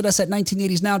 please visit us at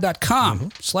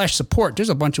 1980snow.com/support. There's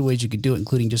a bunch of ways you could do it,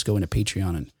 including just going to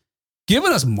Patreon and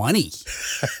giving us money.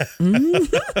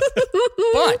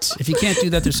 But if you can't do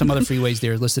that, there's some other free ways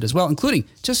there listed as well, including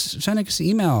just sending us an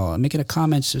email, making a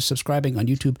comment, subscribing on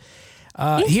YouTube.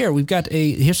 Here we've got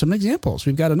here's some examples.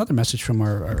 We've got another message from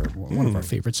our one of our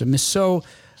favorites, Miss So,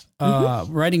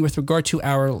 writing with regard to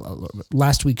our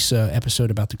last week's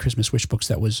episode about the Christmas wish books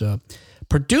that was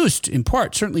produced in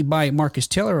part certainly by Marcus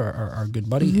Taylor, our good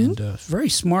buddy, and very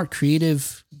smart,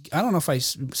 creative. I don't know if I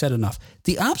said enough.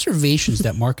 The observations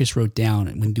that Marcus wrote down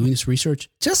when doing this research,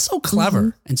 just so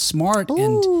clever and smart.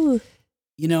 Ooh. And,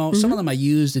 you know, some of them I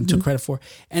used and took credit for,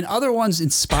 and other ones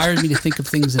inspired me to think of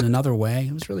things in another way.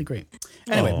 It was really great.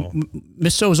 Anyway,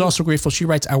 Miss So is also grateful. She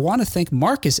writes, I want to thank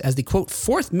Marcus as the, quote,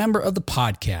 fourth member of the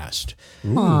podcast.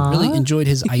 Really enjoyed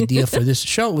his idea for this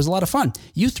show. It was a lot of fun.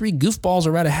 You three goofballs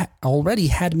already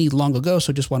had me long ago,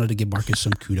 so just wanted to give Marcus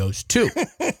some kudos too.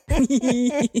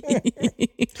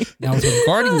 Now,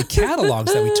 regarding the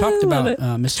catalogs that we talked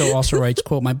about, Miss So also writes,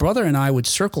 quote, my brother and I would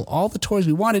circle all the toys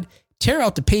we wanted, tear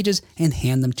out the pages, and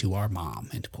hand them to our mom,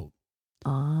 end quote.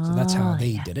 So that's how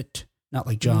they did it. Not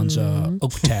like John's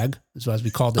oak tag, as we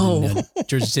called it in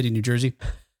Jersey City, New Jersey.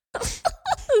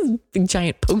 Big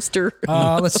giant poster.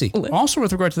 Let's see. Also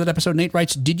with regard to that episode, Nate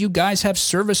writes, did you guys have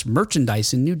service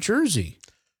merchandise in New Jersey?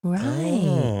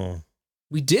 Right.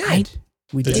 We did.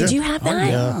 Did you have that? Oh,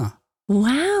 yeah.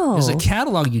 Wow. There's a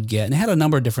catalog you'd get, and it had a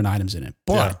number of different items in it.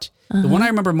 But the one I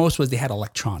remember most was they had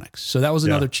electronics. So that was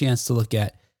another chance to look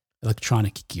at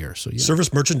electronic gear. So Service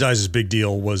merchandise's big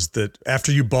deal was that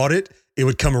after you bought it, it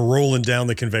would come rolling down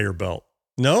the conveyor belt.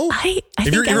 No? Have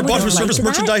you ever bought service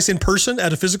merchandise in person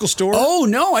at a physical store? Oh,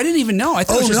 no. I didn't even know. I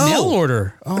thought it was just mail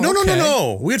order. Oh,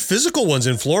 No. We had physical ones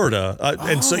in Florida.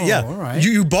 And so, all right.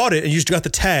 you bought it and you just got the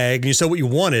tag and you said what you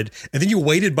wanted. And then you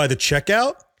waited by the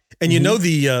checkout. And you know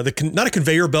the not a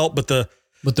conveyor belt, but the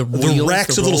wheels,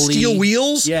 racks of little steel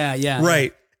wheels. Yeah.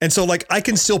 Right. And so like I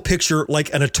can still picture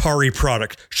like an Atari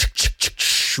product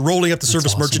rolling up the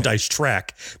service merchandise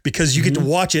track because you get to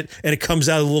watch it and it comes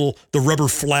out of the rubber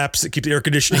flaps that keep the air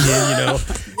conditioning in, you know.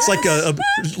 It's like a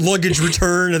luggage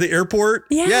return at the airport.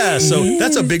 Yeah. So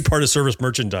that's a big part of service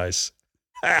merchandise.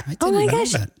 Oh my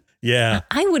gosh. Yeah.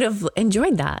 I would have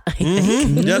enjoyed that, I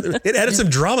think. Yeah, it added some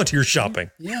drama to your shopping.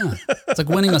 Yeah. It's like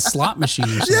winning a slot machine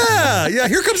or something. Yeah.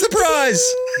 Here comes the prize.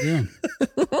 Yeah.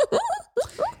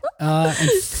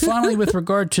 And finally, with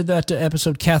regard to that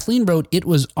episode, Kathleen wrote, it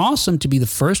was awesome to be the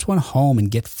first one home and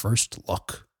get first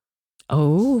look.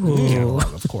 Oh. The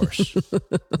catalog, of course.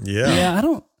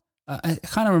 Yeah. I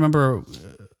kind of remember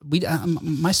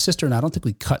my sister and I don't think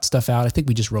we cut stuff out. I think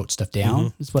we just wrote stuff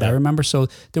down. Is what I remember. So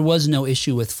there was no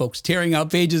issue with folks tearing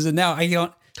out pages. And now I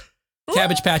don't.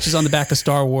 Cabbage Patches on the back of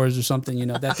Star Wars or something, you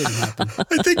know, that didn't happen.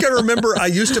 I think I remember I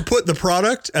used to put the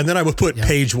product and then I would put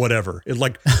page whatever. It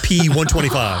like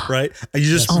P125, right? You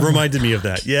just reminded me of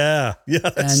that. Yeah.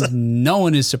 And no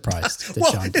one is surprised.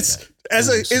 That John did it's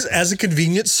that. as a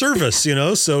convenient service, you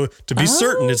know, so to be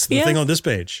certain it's the thing on this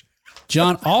page.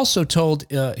 John also told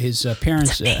his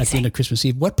parents at the end of Christmas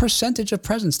Eve what percentage of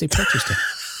presents they purchased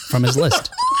from his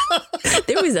list.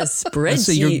 There was a spreadsheet.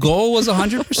 So your goal was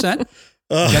 100%.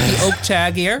 You got the oak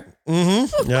tag here.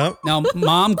 Mm-hmm. Yeah. Now,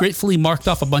 Mom gratefully marked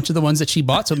off a bunch of the ones that she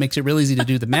bought, so it makes it real easy to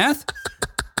do the math.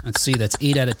 Let's see, that's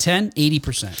 8 out of 10,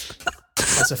 80%.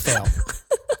 That's a fail.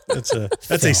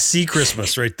 That's a C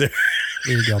Christmas right there.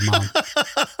 There you go, Mom.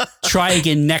 Try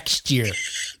again next year.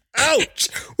 Ouch!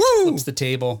 Woo! Flips the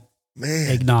table. Man.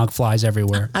 Eggnog flies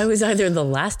everywhere. I was either the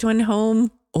last one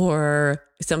home or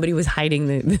somebody was hiding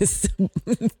this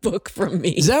book from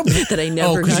me that I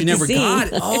never got to see. Got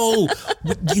it. Oh,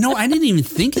 you know, I didn't even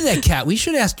think of that, Kat. We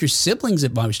should ask your siblings.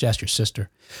 We should ask your sister.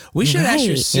 We should ask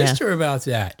your sister about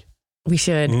that. We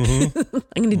should. I'm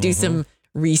going to do some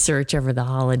research over the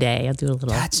holiday. I'll do a little.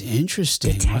 That's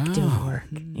interesting. Detective work.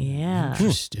 Yeah.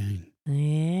 Interesting.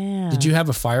 Yeah. Did you have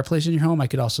a fireplace in your home? I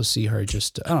could also see her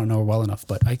just, I don't know her well enough,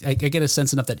 but I get a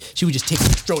sense enough that she would just take it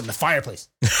and throw it in the fireplace.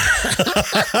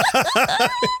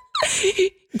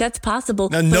 That's possible.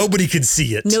 Now nobody could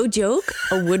see it. No joke.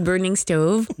 A wood burning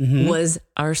stove was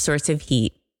our source of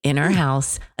heat in our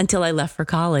house until I left for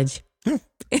college.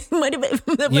 It might have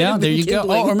been. Yeah, there you go.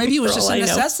 Oh, or maybe it was just a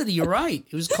necessity. You're right.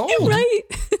 It was cold. Right.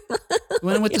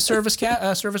 Went with the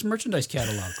service merchandise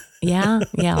catalog. Yeah.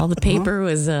 All the paper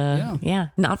was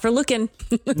not for looking.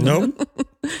 Nope.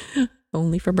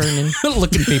 Only for burning.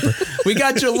 Looking paper. We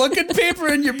got your looking paper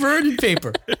and your burning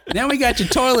paper. Now we got your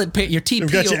toilet paper, your TP.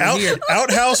 We've got your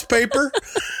outhouse paper.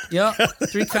 Yeah,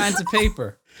 3 kinds of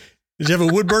paper. Did you have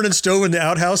a wood burning stove in the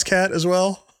outhouse, Cat, as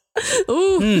well?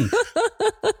 Ooh.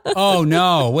 Oh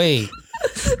no! Wait.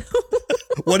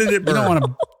 What did it burn? You don't want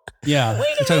to. Yeah,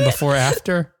 you're talking before,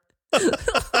 after.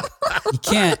 You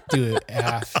can't do it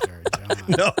after, John.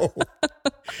 No.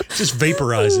 Just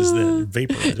vaporizes then.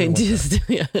 Vaporizes.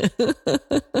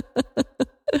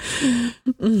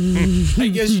 I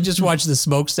guess you just watch the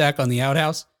smokestack on the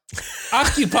outhouse.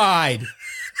 Occupied.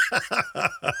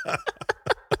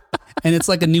 And it's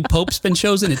like a new pope's been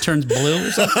chosen. It turns blue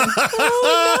or something.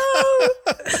 Oh,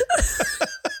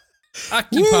 no.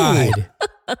 Occupied.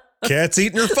 Cat's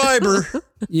eating her fiber.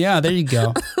 Yeah, there you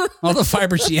go. All the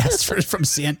fiber she asked for is from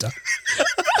Santa.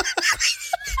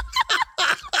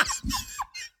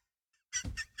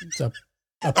 It's a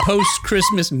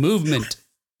post-Christmas movement.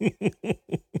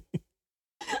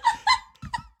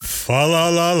 Fa la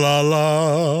la la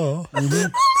la.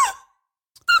 Mm-hmm.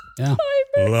 Yeah.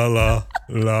 La la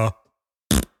la.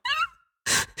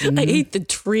 I ate the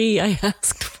tree I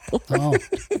asked for. Oh,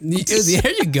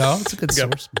 there you go. It's a good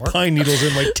source. Pine needles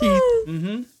in my teeth.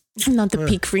 Mm-hmm. Not the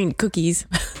peak green cookies.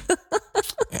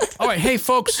 All right. Hey,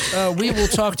 folks, we will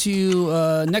talk to you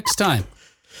next time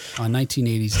on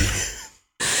 1980s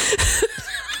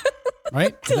Now.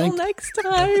 Right? Till next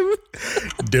time.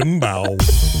 Dimbow.